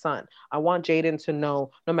with my son. I want Jaden to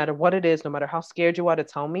know, no matter what it is, no matter how scared you are to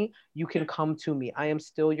tell me, you can come to me. I am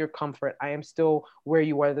still your comfort. I am still where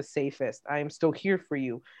you are the safest. I am still here for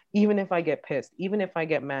you. Even if I get pissed, even if I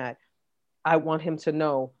get mad, I want him to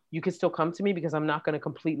know you can still come to me because I'm not going to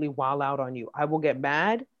completely wild out on you. I will get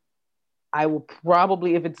mad. I will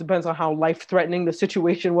probably, if it depends on how life-threatening the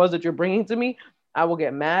situation was that you're bringing to me, I will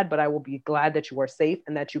get mad, but I will be glad that you are safe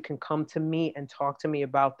and that you can come to me and talk to me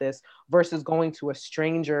about this versus going to a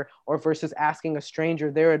stranger or versus asking a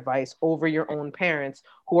stranger their advice over your own parents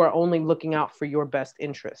who are only looking out for your best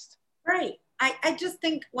interest. Right. I just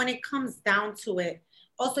think when it comes down to it,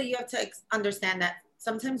 also you have to understand that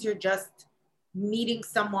sometimes you're just meeting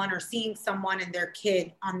someone or seeing someone and their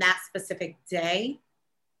kid on that specific day.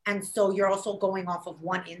 And so you're also going off of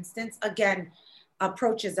one instance. Again,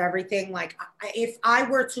 approach is everything. Like if I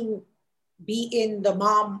were to be in the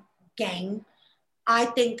mom gang, I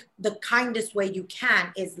think the kindest way you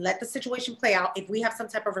can is let the situation play out. If we have some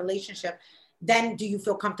type of relationship, then do you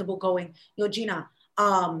feel comfortable going, yo, Gina?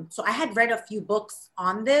 So I had read a few books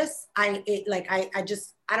on this. I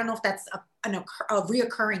don't know if that's a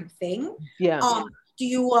reoccurring thing. Yeah. Do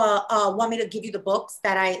you want me to give you the books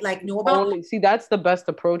that I like knew about? See, that's the best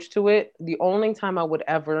approach to it. The only time I would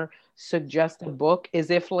ever suggest a book is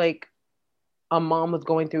if like a mom was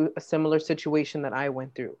going through a similar situation that I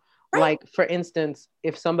went through. Right. Like, for instance,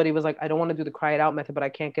 if somebody was like, I don't want to do the cry it out method, but I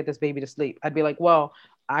can't get this baby to sleep. I'd be like, well,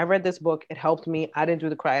 I read this book. It helped me. I didn't do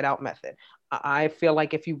the cry it out method. I feel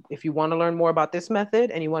like if you want to learn more about this method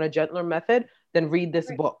and you want a gentler method, then read this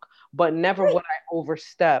book. But never would I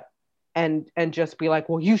overstep and just be like,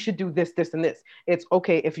 well, you should do this, this, and this. It's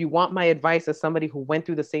okay if you want my advice as somebody who went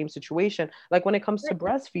through the same situation, like when it comes to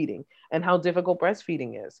breastfeeding and how difficult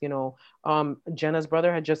breastfeeding is. You know, Jenna's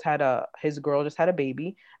brother had his girl just had a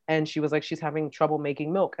baby, and she was like, she's having trouble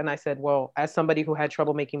making milk. And I said, well, as somebody who had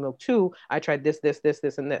trouble making milk too, I tried this, this, this,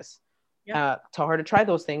 this, and this. Tell her to try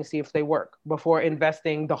those things, see if they work before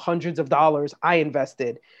investing the hundreds of dollars I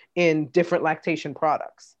invested in different lactation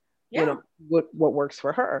products. You know, what works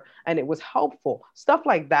for her. And it was helpful. Stuff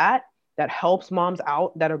like that helps moms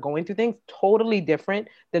out that are going through things, totally different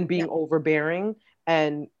than being overbearing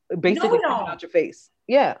and basically putting out your face.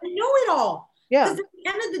 Yeah. I know it all. Yeah. Because at the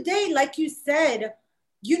end of the day, like you said,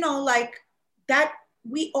 you know, like that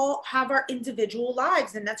we all have our individual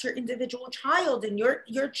lives, and that's your individual child and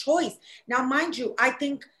your choice. Now, mind you, I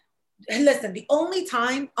think, listen, the only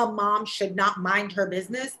time a mom should not mind her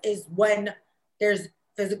business is when there's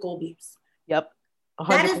physical abuse. Yep. 100%.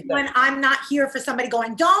 That is when I'm not here for somebody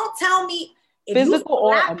going, don't tell me. Physical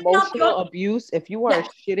or emotional abuse. If you are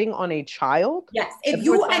shitting on a child, if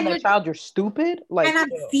you and your child, you're stupid. Like, and I'm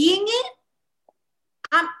seeing it.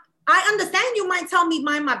 I understand you might tell me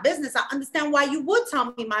mind my business. I understand why you would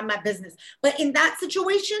tell me mind my business. But in that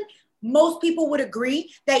situation, most people would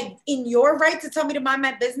agree that in your right to tell me to mind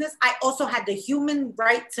my business, I also had the human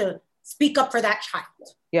right to speak up for that child.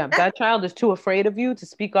 Yeah, that child is too afraid of you to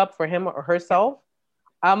speak up for him or herself.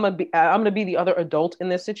 I'm gonna be the other adult in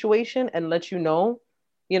this situation and let you know.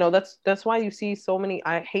 You know, that's why you see so many.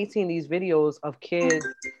 I hate seeing these videos of kids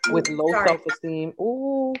with low self-esteem.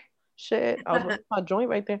 Ooh, shit! I was my joint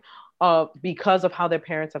right there. Because of how their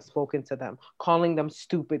parents have spoken to them, calling them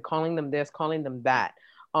stupid, calling them this, calling them that.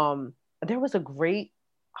 There was a great.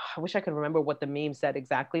 I wish I could remember what the meme said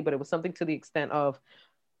exactly, but it was something to the extent of,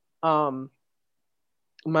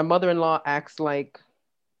 my mother-in-law acts like,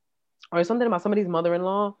 or something about somebody's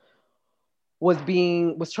mother-in-law was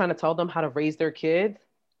trying to tell them how to raise their kid.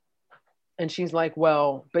 And she's like,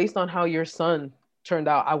 well, based on how your son turned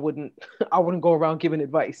out, I wouldn't go around giving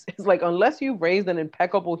advice. It's like, unless you've raised an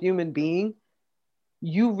impeccable human being,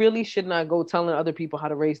 you really should not go telling other people how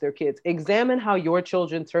to raise their kids. Examine how your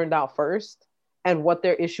children turned out first and what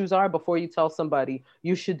their issues are before you tell somebody,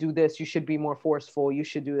 you should do this, you should be more forceful, you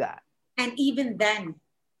should do that. And even then,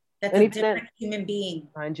 that's a different human being.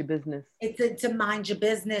 Mind your business. It's a mind your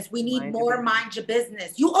business. We need more mind your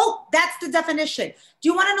business. That's the definition. Do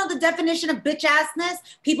you want to know the definition of bitch assness?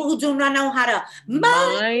 People who do not know how to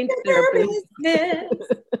mind their business.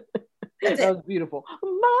 That was beautiful.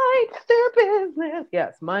 Mind their business.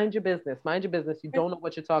 Yes, mind your business. Mind your business. You don't know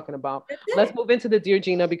what you're talking about. Let's move into the Dear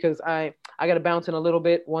Gina, because I got to bounce in a little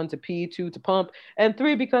bit. 1, to pee, 2, to pump, and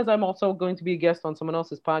 3, because I'm also going to be a guest on someone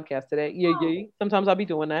else's podcast today. Yeah. Sometimes I'll be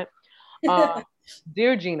doing that.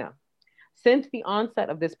 Dear Gina, since the onset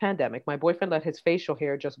of this pandemic, my boyfriend let his facial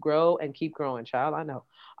hair just grow and keep growing, child. I know.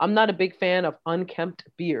 I'm not a big fan of unkempt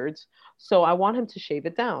beards, so I want him to shave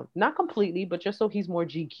it down. Not completely, but just so he's more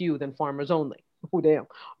GQ than Farmers Only. Oh, damn.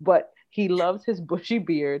 But he loves his bushy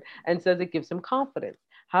beard and says it gives him confidence.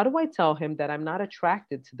 How do I tell him that I'm not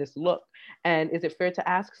attracted to this look? And is it fair to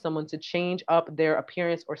ask someone to change up their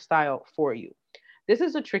appearance or style for you? This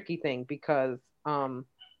is a tricky thing because I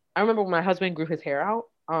remember when my husband grew his hair out.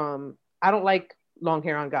 I don't like long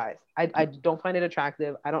hair on guys. I don't find it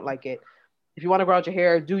attractive. I don't like it. If you want to grow out your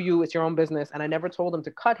hair, do you, it's your own business. And I never told him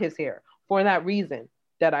to cut his hair for that reason,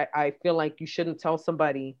 that I feel like you shouldn't tell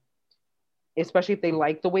somebody, especially if they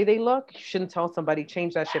like the way they look, you shouldn't tell somebody,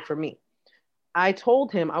 change that shit for me. I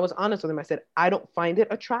told him, I was honest with him. I said, I don't find it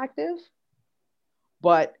attractive,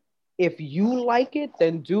 but if you like it,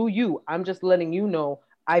 then do you. I'm just letting you know,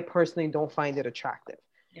 I personally don't find it attractive.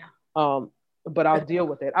 Yeah. But I'll deal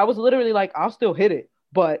with it. I was literally like, I'll still hit it,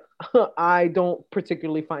 but I don't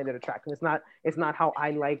particularly find it attractive. It's not how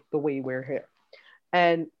I like the way you wear hair.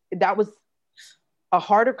 And that was a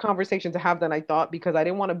harder conversation to have than I thought, because I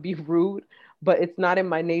didn't want to be rude, but it's not in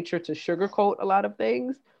my nature to sugarcoat a lot of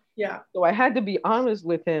things. Yeah. So I had to be honest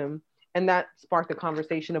with him. And that sparked a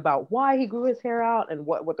conversation about why he grew his hair out and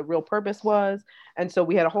what the real purpose was. And so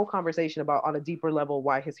we had a whole conversation about, on a deeper level,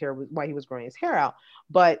 why he was growing his hair out.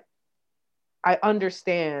 But I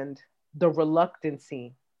understand the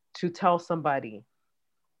reluctancy to tell somebody,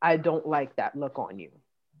 I don't like that look on you,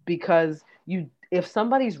 because if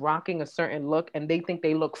somebody's rocking a certain look and they think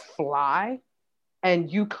they look fly,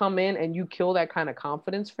 and you come in and you kill that kind of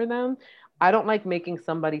confidence for them, I don't like making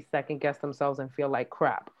somebody second guess themselves and feel like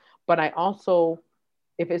crap. But I also,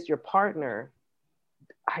 if it's your partner,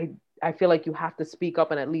 I feel like you have to speak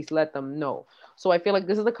up and at least let them know. So I feel like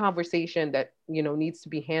this is a conversation that, needs to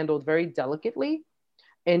be handled very delicately,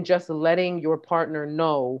 and just letting your partner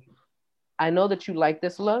know, I know that you like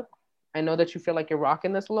this look. I know that you feel like you're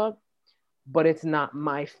rocking this look, but it's not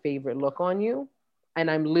my favorite look on you. And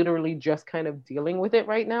I'm literally just kind of dealing with it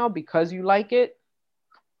right now because you like it.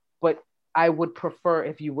 But I would prefer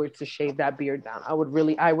if you were to shave that beard down. I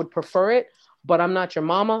would prefer it, but I'm not your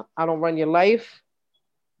mama. I don't run your life.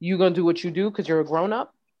 You're going to do what you do because you're a grown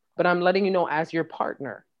up. But I'm letting you know, as your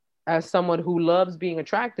partner, as someone who loves being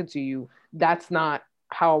attracted to you, that's not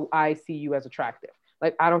how I see you as attractive.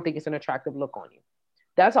 Like, I don't think it's an attractive look on you.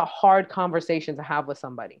 That's a hard conversation to have with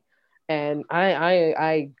somebody. And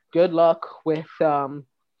I good luck with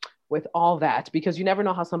all that, because you never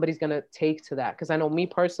know how somebody's going to take to that. Because I know me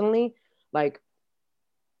personally, like,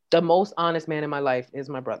 the most honest man in my life is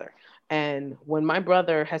my brother. And when my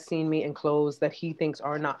brother has seen me in clothes that he thinks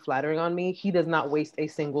are not flattering on me, he does not waste a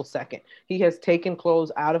single second. He has taken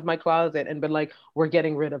clothes out of my closet and been like, we're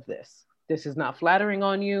getting rid of this. This is not flattering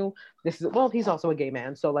on you. Well, he's also a gay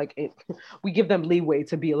man. So like we give them leeway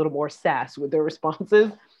to be a little more sass with their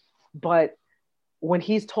responses. But when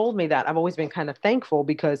he's told me that, I've always been kind of thankful,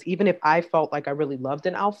 because even if I felt like I really loved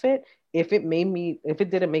an outfit, if it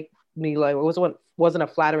didn't make me like, it wasn't a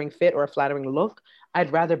flattering fit or a flattering look,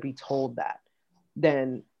 I'd rather be told that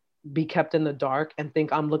than be kept in the dark and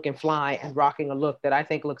think I'm looking fly and rocking a look that I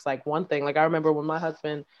think looks like one thing. Like, I remember when my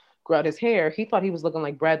husband grew out his hair, he thought he was looking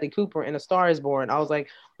like Bradley Cooper in A Star Is Born. I was like,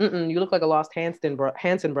 you look like a lost Hanson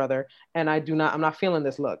brother, and I'm not feeling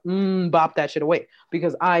this look. Bop that shit away,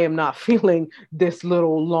 because I am not feeling this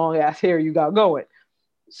little long ass hair you got going.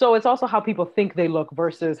 So it's also how people think they look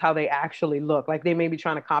versus how they actually look. Like, they may be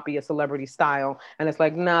trying to copy a celebrity style, and it's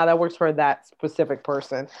like, nah, that works for that specific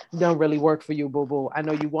person. Don't really work for you, boo boo. I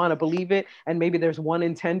know you want to believe it, and maybe there's 1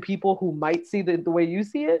 in 10 people who might see the way you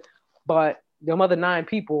see it, but the other 9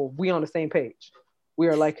 people, we on the same page. We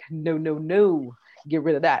are like, no, get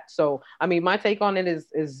rid of that. So, I mean, my take on it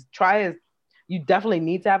is you definitely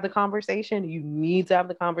need to have the conversation. You need to have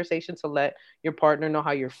the conversation to let your partner know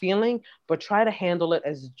how you're feeling, but try to handle it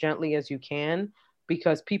as gently as you can,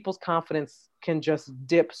 because people's confidence can just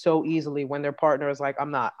dip so easily when their partner is like,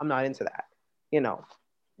 I'm not into that,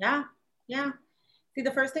 Yeah. See,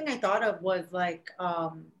 the first thing I thought of was like,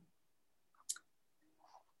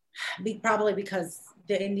 Probably because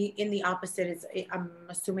in the opposite is, I'm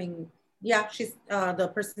assuming, yeah, she's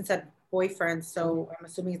the person said boyfriend, so I'm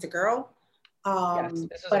assuming it's a girl. Yes,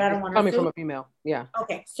 but I don't want to coming from a female. Yeah.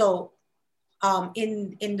 Okay, so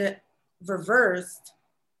in the reversed,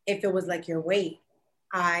 if it was like your weight,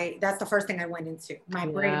 that's the first thing I went into. My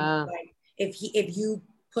brain was like, if you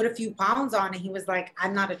put a few pounds on, and he was like,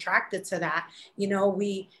 I'm not attracted to that.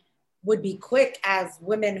 We would be quick as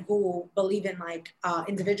women who believe in like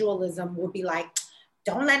individualism would be like,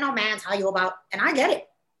 don't let no man tell you about, and I get it.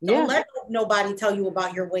 Don't let nobody tell you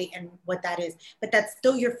about your weight and what that is. But that's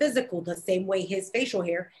still your physical, the same way his facial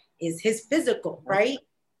hair is his physical, right?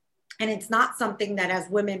 And it's not something that as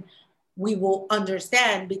women we will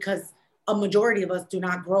understand, because a majority of us do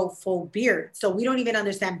not grow full beard. So we don't even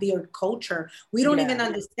understand beard culture. We don't even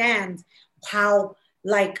understand how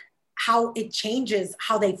it changes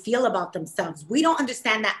how they feel about themselves. We don't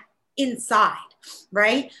understand that inside,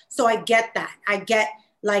 right? So I get that. I get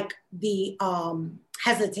like the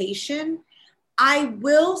hesitation. I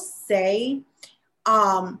will say,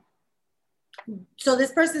 so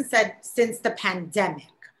this person said since the pandemic,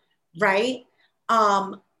 right?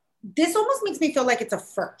 This almost makes me feel like it's a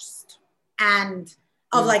first, and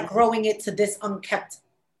of like growing it to this unkept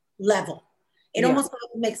level. It almost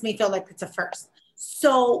makes me feel like it's a first.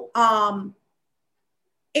 So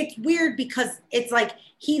it's weird because it's like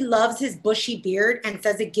he loves his bushy beard and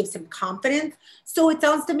says it gives him confidence. So it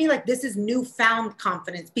sounds to me like this is newfound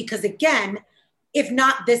confidence, because again, if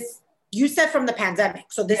not this, you said from the pandemic.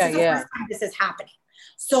 So this is the first time this is happening.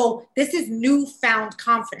 So this is newfound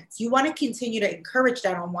confidence. You want to continue to encourage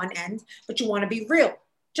that on one end, but you want to be real.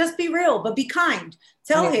 Just be real, but be kind.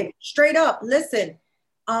 Tell him straight up, listen,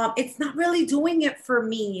 it's not really doing it for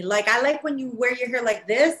me. Like, I like when you wear your hair like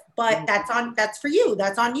this, but that's for you.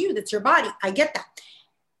 That's on you. That's your body. I get that.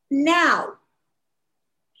 Now,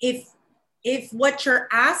 if what you're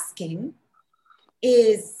asking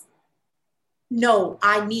is, no,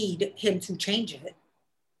 I need him to change it.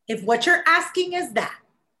 If what you're asking is that,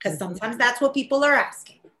 because sometimes that's what people are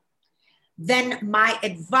asking, then my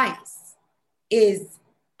advice is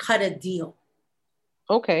cut a deal.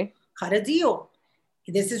 Okay. Cut a deal.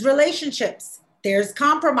 This is relationships. There's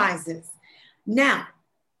compromises. Now,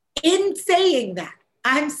 in saying that,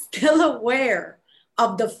 I'm still aware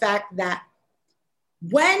of the fact that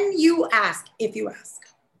when you ask, if you ask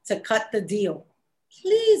to cut the deal,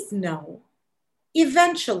 please know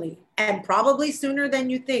eventually, and probably sooner than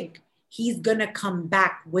you think, he's gonna come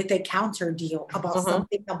back with a counter deal about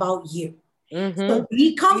something about you. So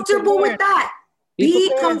be comfortable with that.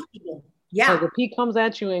 Be comfortable. Yeah. Like if he comes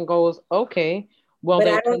at you and goes, okay, well, but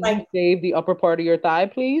then can you save the upper part of your thigh,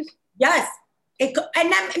 please? Yes. And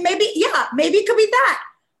then maybe it could be that.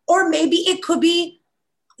 Or maybe it could be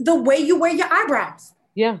the way you wear your eyebrows.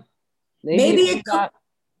 Yeah. Maybe it could.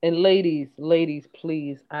 And ladies,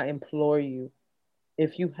 please, I implore you,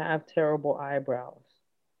 if you have terrible eyebrows,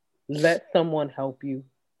 let someone help you.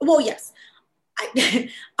 Well, yes.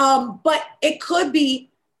 But it could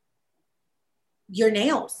be your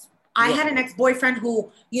nails. I had an ex-boyfriend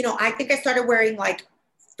who, I think I started wearing like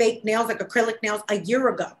fake nails, like acrylic nails a year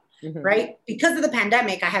ago, right? Because of the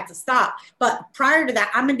pandemic, I had to stop. But prior to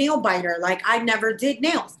that, I'm a nail biter. Like I never did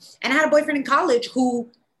nails. And I had a boyfriend in college who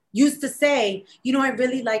used to say, I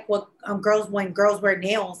really like what when girls wear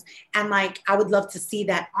nails. And like, I would love to see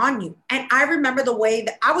that on you. And I remember the way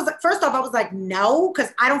that I was, first off, I was like, no,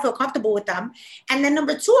 because I don't feel comfortable with them. And then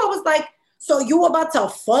number two, I was like, so you about to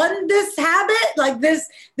fund this habit, like this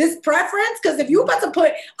preference? Because if you about to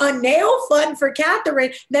put a nail fund for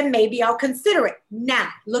Catherine, then maybe I'll consider it. Now,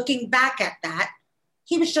 looking back at that,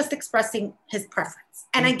 he was just expressing his preference.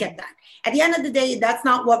 And I get that. At the end of the day, that's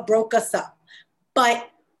not what broke us up. But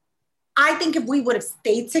I think if we would have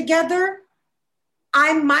stayed together,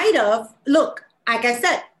 I might have, look, like I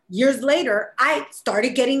said, years later, I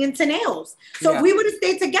started getting into nails. So if we would have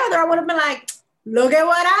stayed together, I would have been like, look at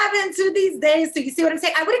what I've been to these days. So you see what I'm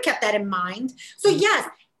saying? I would have kept that in mind. So yes,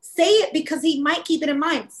 say it because he might keep it in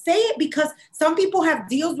mind. Say it because some people have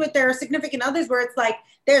deals with their significant others where it's like,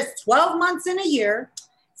 there's 12 months in a year.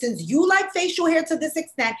 Since you like facial hair to this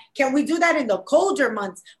extent, can we do that in the colder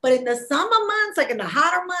months? But in the summer months, like in the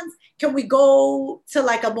hotter months, can we go to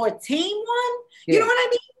like a more tame one? You know what I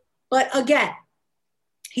mean? But again,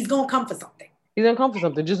 he's going to come for something. He's going to come for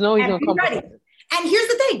something. Just know he's going to come for something. And here's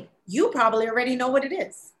the thing. You probably already know what it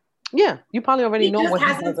is. Yeah, you probably already know what he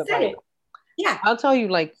hasn't said it. Yeah. I'll tell you,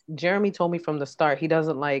 like, Jeremy told me from the start, he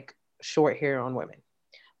doesn't like short hair on women.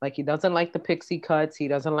 Like, he doesn't like the pixie cuts. He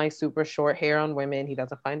doesn't like super short hair on women. He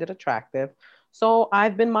doesn't find it attractive. So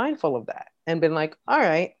I've been mindful of that and been like, all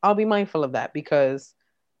right, I'll be mindful of that because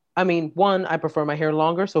I mean, one, I prefer my hair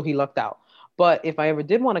longer, so he lucked out. But if I ever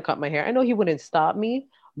did want to cut my hair, I know he wouldn't stop me,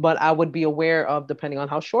 but I would be aware of, depending on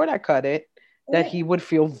how short I cut it, that he would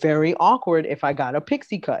feel very awkward if I got a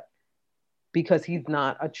pixie cut, because he's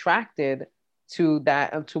not attracted to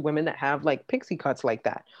that, to women that have like pixie cuts like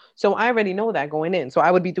that. So I already know that going in. So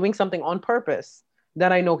I would be doing something on purpose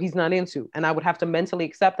that I know he's not into. And I would have to mentally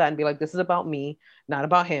accept that and be like, this is about me, not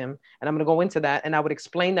about him. And I'm going to go into that. And I would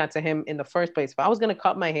explain that to him in the first place. If I was going to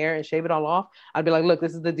cut my hair and shave it all off, I'd be like, look,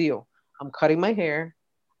 this is the deal. I'm cutting my hair.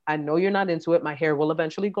 I know you're not into it. My hair will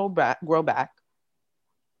eventually grow back,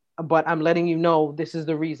 but I'm letting you know this is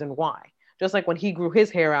the reason why. Just like when he grew his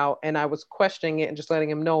hair out and I was questioning it and just letting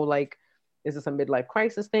him know, like, is this a midlife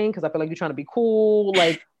crisis thing? Because I feel like you're trying to be cool.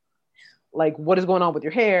 Like what is going on with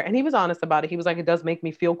your hair? And he was honest about it. He was like, it does make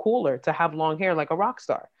me feel cooler to have long hair like a rock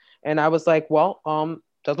star. And I was like, well,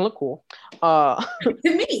 doesn't look cool. To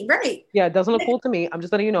me, right? Yeah, it doesn't look cool to me. I'm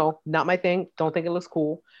just letting you know, not my thing. Don't think it looks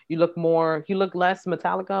cool. You look less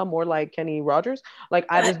Metallica, more like Kenny Rogers. Like,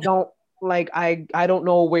 I just don't, like, I don't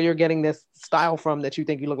know where you're getting this style from that you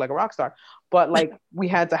think you look like a rock star. But like, we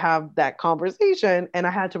had to have that conversation, and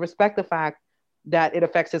I had to respect the fact that it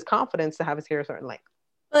affects his confidence to have his hair a certain length.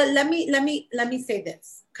 But let me say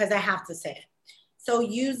this, because I have to say it. So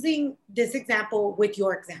using this example with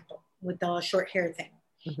your example with the short hair thing.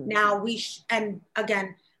 Mm-hmm. Now and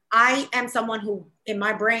again, I am someone who, in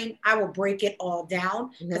my brain, I will break it all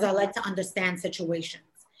down because I like to understand situations.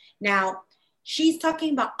 Now, she's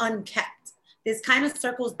talking about unkept. This kind of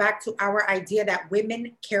circles back to our idea that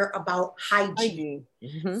women care about hygiene.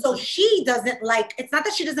 Mm-hmm. So she doesn't like, it's not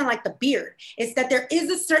that she doesn't like the beard. It's that there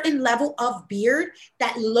is a certain level of beard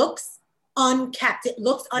that looks unkept. It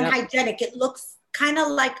looks unhygienic. It looks kind of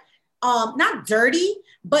like, not dirty,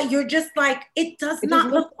 but you're just like, it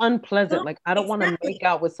not look unpleasant. Like, I don't want to make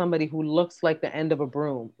out with somebody who looks like the end of a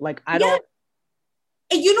broom. Like, I don't.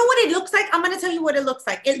 And you know what it looks like? I'm going to tell you what it looks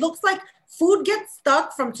like. It looks like food gets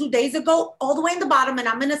stuck from 2 days ago all the way in the bottom, and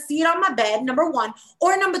I'm going to see it on my bed, number one.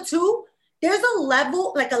 Or number two, there's a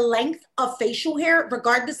level, like a length of facial hair,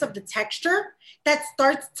 regardless of the texture, that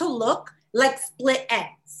starts to look like split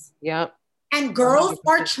ends. Yeah. And girls 100%.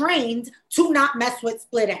 Are trained to not mess with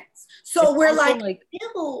split ends. So we're like,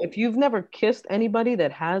 if you've never kissed anybody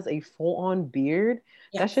that has a full-on beard,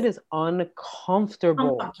 that shit is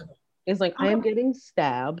uncomfortable. It's like, I am getting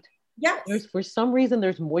stabbed. Yes. For some reason,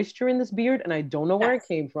 there's moisture in this beard, and I don't know where it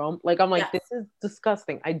came from. Like, I'm like, this is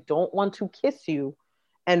disgusting. I don't want to kiss you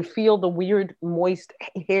and feel the weird moist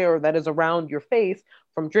hair that is around your face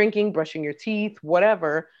from drinking, brushing your teeth,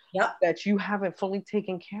 whatever, that you haven't fully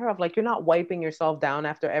taken care of. Like, you're not wiping yourself down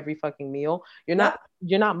after every fucking meal. You're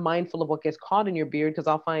not mindful of what gets caught in your beard, because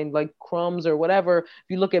I'll find like crumbs or whatever. If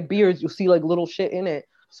you look at beards, you'll see like little shit in it.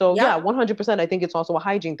 So 100%, I think it's also a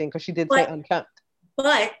hygiene thing, because she did say unkept.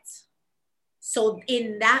 But so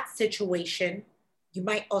in that situation, you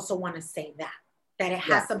might also want to say that it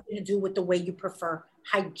has something to do with the way you prefer.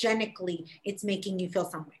 Hygienically, it's making you feel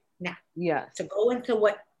some way. Now, to go into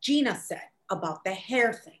what Gina said about the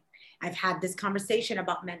hair thing, I've had this conversation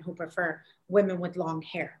about men who prefer women with long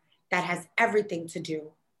hair. That has everything to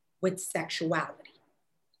do with sexuality,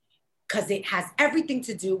 because it has everything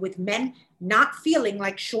to do with men not feeling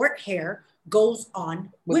like short hair goes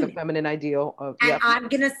on with women. The feminine ideal of. And I'm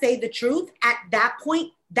gonna say the truth. At that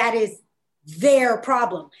point, that is their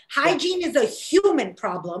problem. Hygiene is a human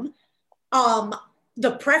problem.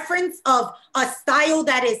 The preference of a style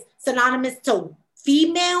that is synonymous to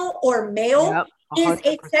female or male is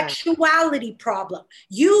a sexuality problem.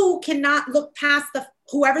 You cannot look past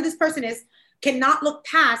whoever this person is, cannot look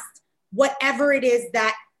past whatever it is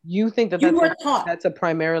that you think that's a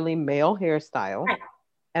primarily male hairstyle. Right.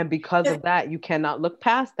 And because of that, you cannot look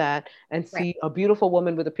past that and see a beautiful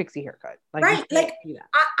woman with a pixie haircut. Like, like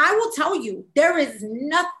I will tell you, there is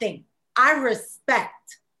nothing I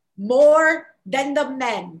respect more than the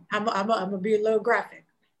men. I'm gonna be a little graphic.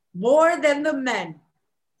 More than the men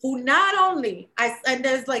who not only and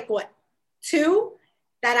there's like two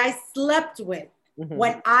that I slept with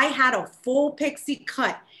when I had a full pixie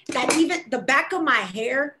cut, that even the back of my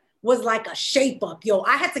hair was like a shape up. Yo,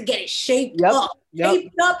 I had to get it shaped up.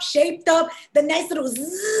 Shaped up. The nice little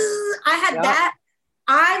zzz, I had that.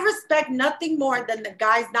 I respect nothing more than the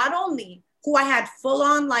guys, not only who I had full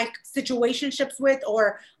on like situationships with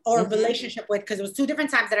or relationship with, because it was 2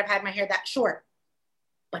 different times that I've had my hair that short,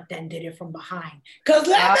 but then did it from behind. Because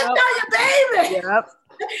let me tell you, baby.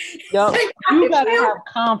 You gotta have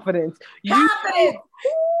confidence. Confidence.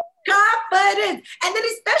 Confidence. And then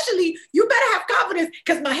especially, you better have confidence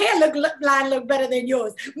because my line look better than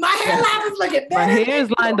yours. My hairline is looking better. My hair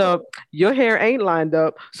is lined up. Your hair ain't lined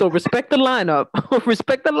up. So respect the lineup.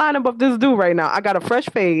 Respect the lineup of this dude right now. I got a fresh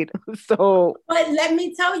fade. So. But let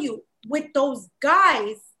me tell you, with those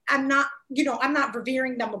guys, I'm not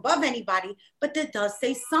revering them above anybody, but that does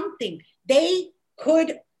say something. They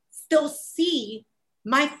could still see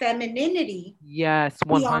my femininity. Yes,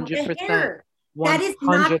 100%. That is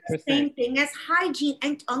not the same thing as hygiene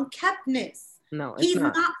and unkeptness. No, he's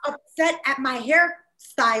not upset at my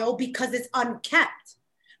hairstyle because it's unkept,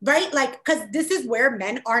 right? Like, because this is where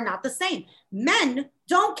men are not the same. Men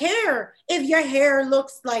don't care if your hair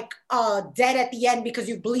looks like dead at the end because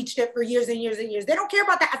you've bleached it for years and years and years. They don't care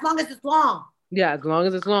about that as long as it's long. Yeah, as long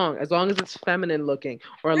as it's long, as long as it's feminine looking,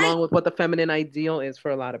 or along with what the feminine ideal is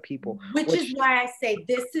for a lot of people. Which is why I say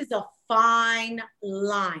this is a fine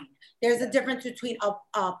line. There's a difference between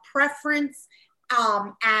a preference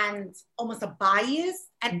and almost a bias.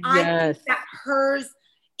 And I think that hers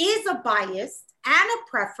is a bias and a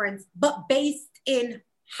preference, but based in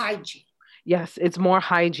hygiene. Yes, it's more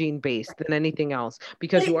hygiene based than anything else,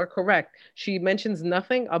 because you are correct. She mentions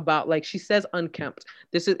nothing about, like, she says unkempt.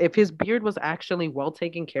 This is if his beard was actually well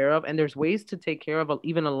taken care of, and there's ways to take care of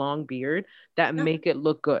even a long beard that make it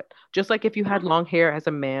look good. Just like if you had long hair as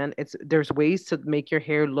a man, there's ways to make your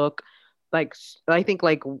hair look like, I think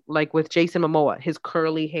like with Jason Momoa, his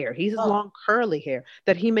curly hair. He's long curly hair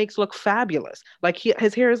that he makes look fabulous. Like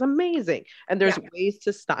his hair is amazing. And there's ways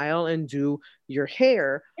to style and do your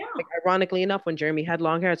hair. Yeah. Like, ironically enough, when Jeremy had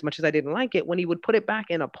long hair, as much as I didn't like it, when he would put it back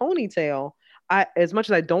in a ponytail, as much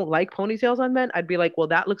as I don't like ponytails on men, I'd be like, well,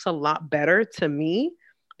 that looks a lot better to me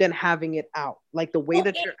than having it out. Like the way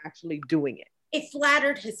that you're actually doing it. It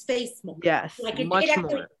flattered his face more. Yes, like it much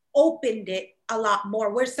actually more. Opened it a lot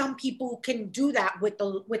more, where some people can do that with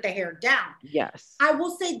the hair down. Yes. I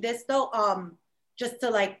will say this though, just to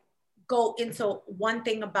like go into one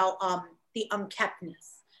thing about the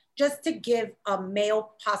unkeptness, just to give a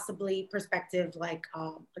male possibly perspective, like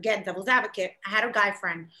again, devil's advocate. I had a guy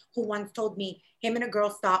friend who once told me him and a girl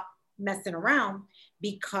stopped messing around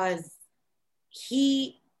because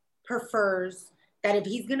he prefers that if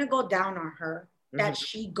he's gonna go down on her, that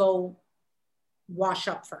she go wash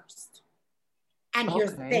up first. And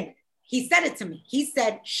here's the thing. He said it to me. He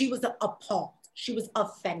said she was appalled. She was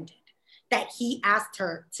offended that he asked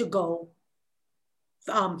her to go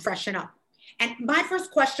freshen up. And my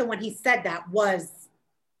first question when he said that was,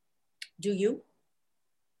 do you?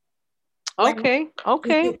 Okay.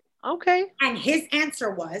 And his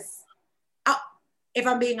answer was, if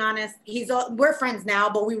I'm being honest, we're friends now,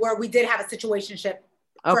 but we did have a situationship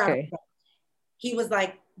forever ago. He was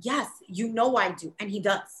like, yes, you know I do. And he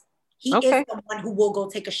does. He is someone who will go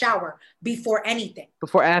take a shower before anything.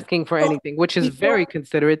 Before asking for anything, which is very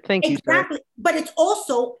considerate. Thank you, sir. Exactly. But it's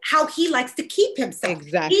also how he likes to keep himself.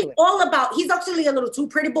 Exactly. He's actually a little too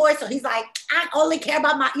pretty boy. So he's like, I only care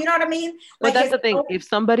about you know what I mean? But that's the thing. If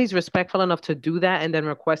somebody's respectful enough to do that and then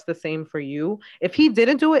request the same for you, if he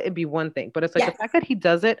didn't do it, it'd be one thing. But it's like the fact that he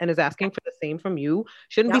does it and is asking for the same from you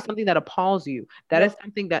shouldn't be something that appalls you. That is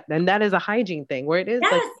something that is a hygiene thing, where it is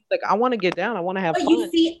like I want to get down. I want to have fun. You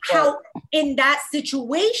see how in that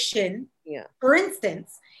situation, for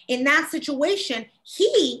instance, in that situation,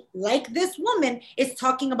 he, like this woman, is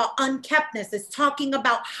talking about unkeptness, is talking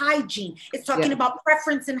about hygiene, is talking about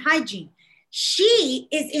preference and hygiene. She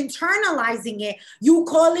is internalizing it. You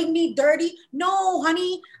calling me dirty? No,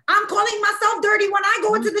 honey, I'm calling myself dirty when I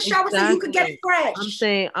go into the shower so you could get fresh.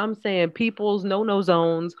 I'm saying people's no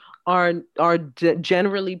zones are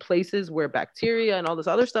generally places where bacteria and all this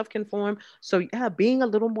other stuff can form. So being a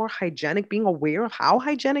little more hygienic, being aware of how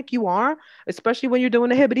hygienic you are, especially when you're doing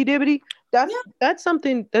the hibbity dibbity, that's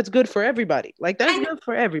something that's good for everybody. Like that's good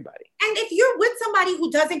for everybody. And if you're with somebody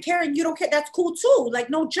who doesn't care and you don't care, that's cool too. Like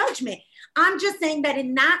no judgment. I'm just saying that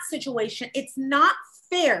in that situation, it's not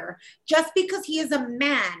fair just because he is a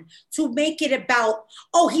man to make it about,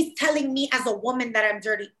 oh, he's telling me as a woman that I'm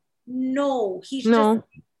dirty. No, he's just...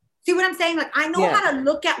 See what I'm saying? Like, I know how to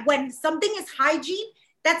look at when something is hygiene,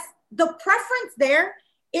 that's the preference there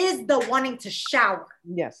is the wanting to shower.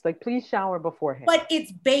 Yes, like please shower beforehand. But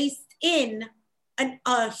it's based in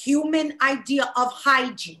a human idea of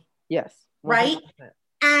hygiene. Yes. 100%. Right?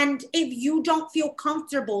 And if you don't feel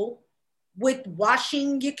comfortable with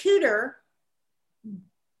washing your cooter,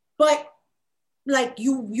 but like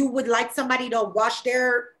you would like somebody to wash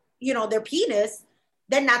their penis,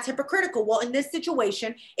 then that's hypocritical. Well, in this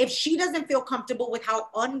situation, if she doesn't feel comfortable with how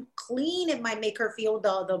unclean it might make her feel,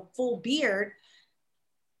 the full beard,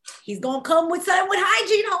 He's gonna come with something with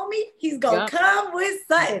hygiene, homie. He's gonna come with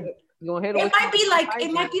something. It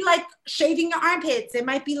might be like shaving your armpits. It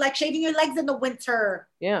might be like shaving your legs in the winter.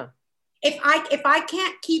 Yeah. If I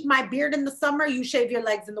can't keep my beard in the summer, you shave your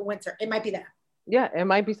legs in the winter. It might be that. Yeah, it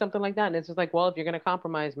might be something like that. And it's just like, well, if you're gonna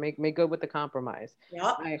compromise, make good with the compromise.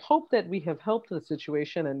 Yep. I hope that we have helped the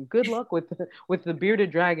situation, and good luck with the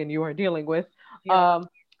bearded dragon you are dealing with. Yep.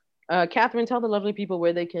 Catherine, tell the lovely people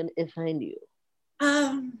where they can find you.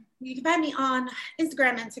 You can find me on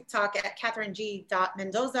Instagram and TikTok at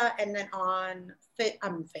CatherineG.Mendoza, and then on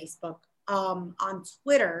Facebook, on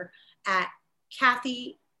Twitter at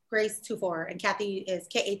Kathy Grace24, and Kathy is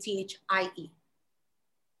Kathie.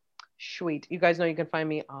 Sweet. You guys know you can find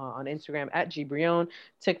me on Instagram at gbrion.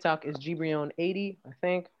 TikTok is gbrion80, I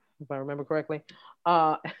think, if I remember correctly.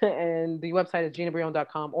 And the website is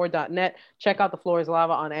ginabrion.com or .net. Check out The Floor is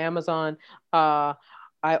Lava on Amazon.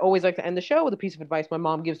 I always like to end the show with a piece of advice my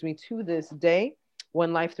mom gives me to this day.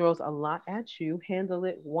 When life throws a lot at you, handle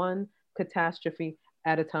it one catastrophe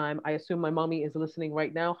at a time. I assume my mommy is listening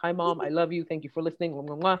right now. Hi, Mom. I love you. Thank you for listening.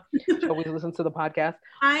 She always listens to the podcast.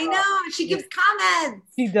 I know. She gives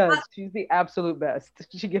comments. She does. She's the absolute best.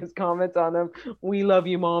 She gives comments on them. We love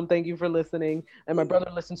you, Mom. Thank you for listening. And my brother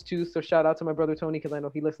listens too. So shout out to my brother, Tony, because I know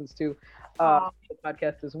he listens to the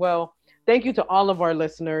podcast as well. Thank you to all of our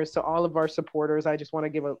listeners, to all of our supporters. I just want to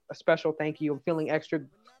give a special thank you. I'm feeling extra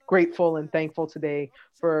grateful and thankful today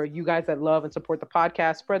for you guys that love and support the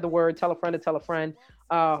podcast. Spread the word, tell a friend to tell a friend.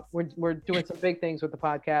 We're doing some big things with the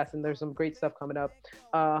podcast, and there's some great stuff coming up.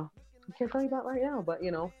 I can't tell you about right now, but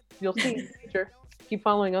you'll see in the future. Keep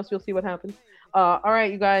following us, you'll see what happens. All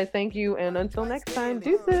right, you guys, thank you, and until next time,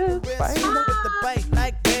 deuces. Bye. The bike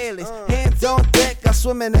like Bailey's, hands on deck, I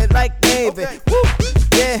swim in it like Navy. Woo,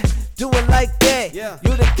 yeah. Do it like that. Yeah.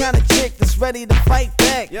 You the kind of chick that's ready to fight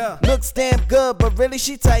back. Yeah. Looks damn good, but really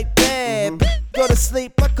she type bad. Mm-hmm. Go to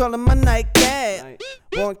sleep, I call her my nightcap.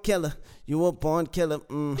 Born killer, you a born killer.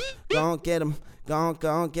 Go on get him, go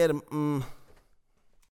on get him.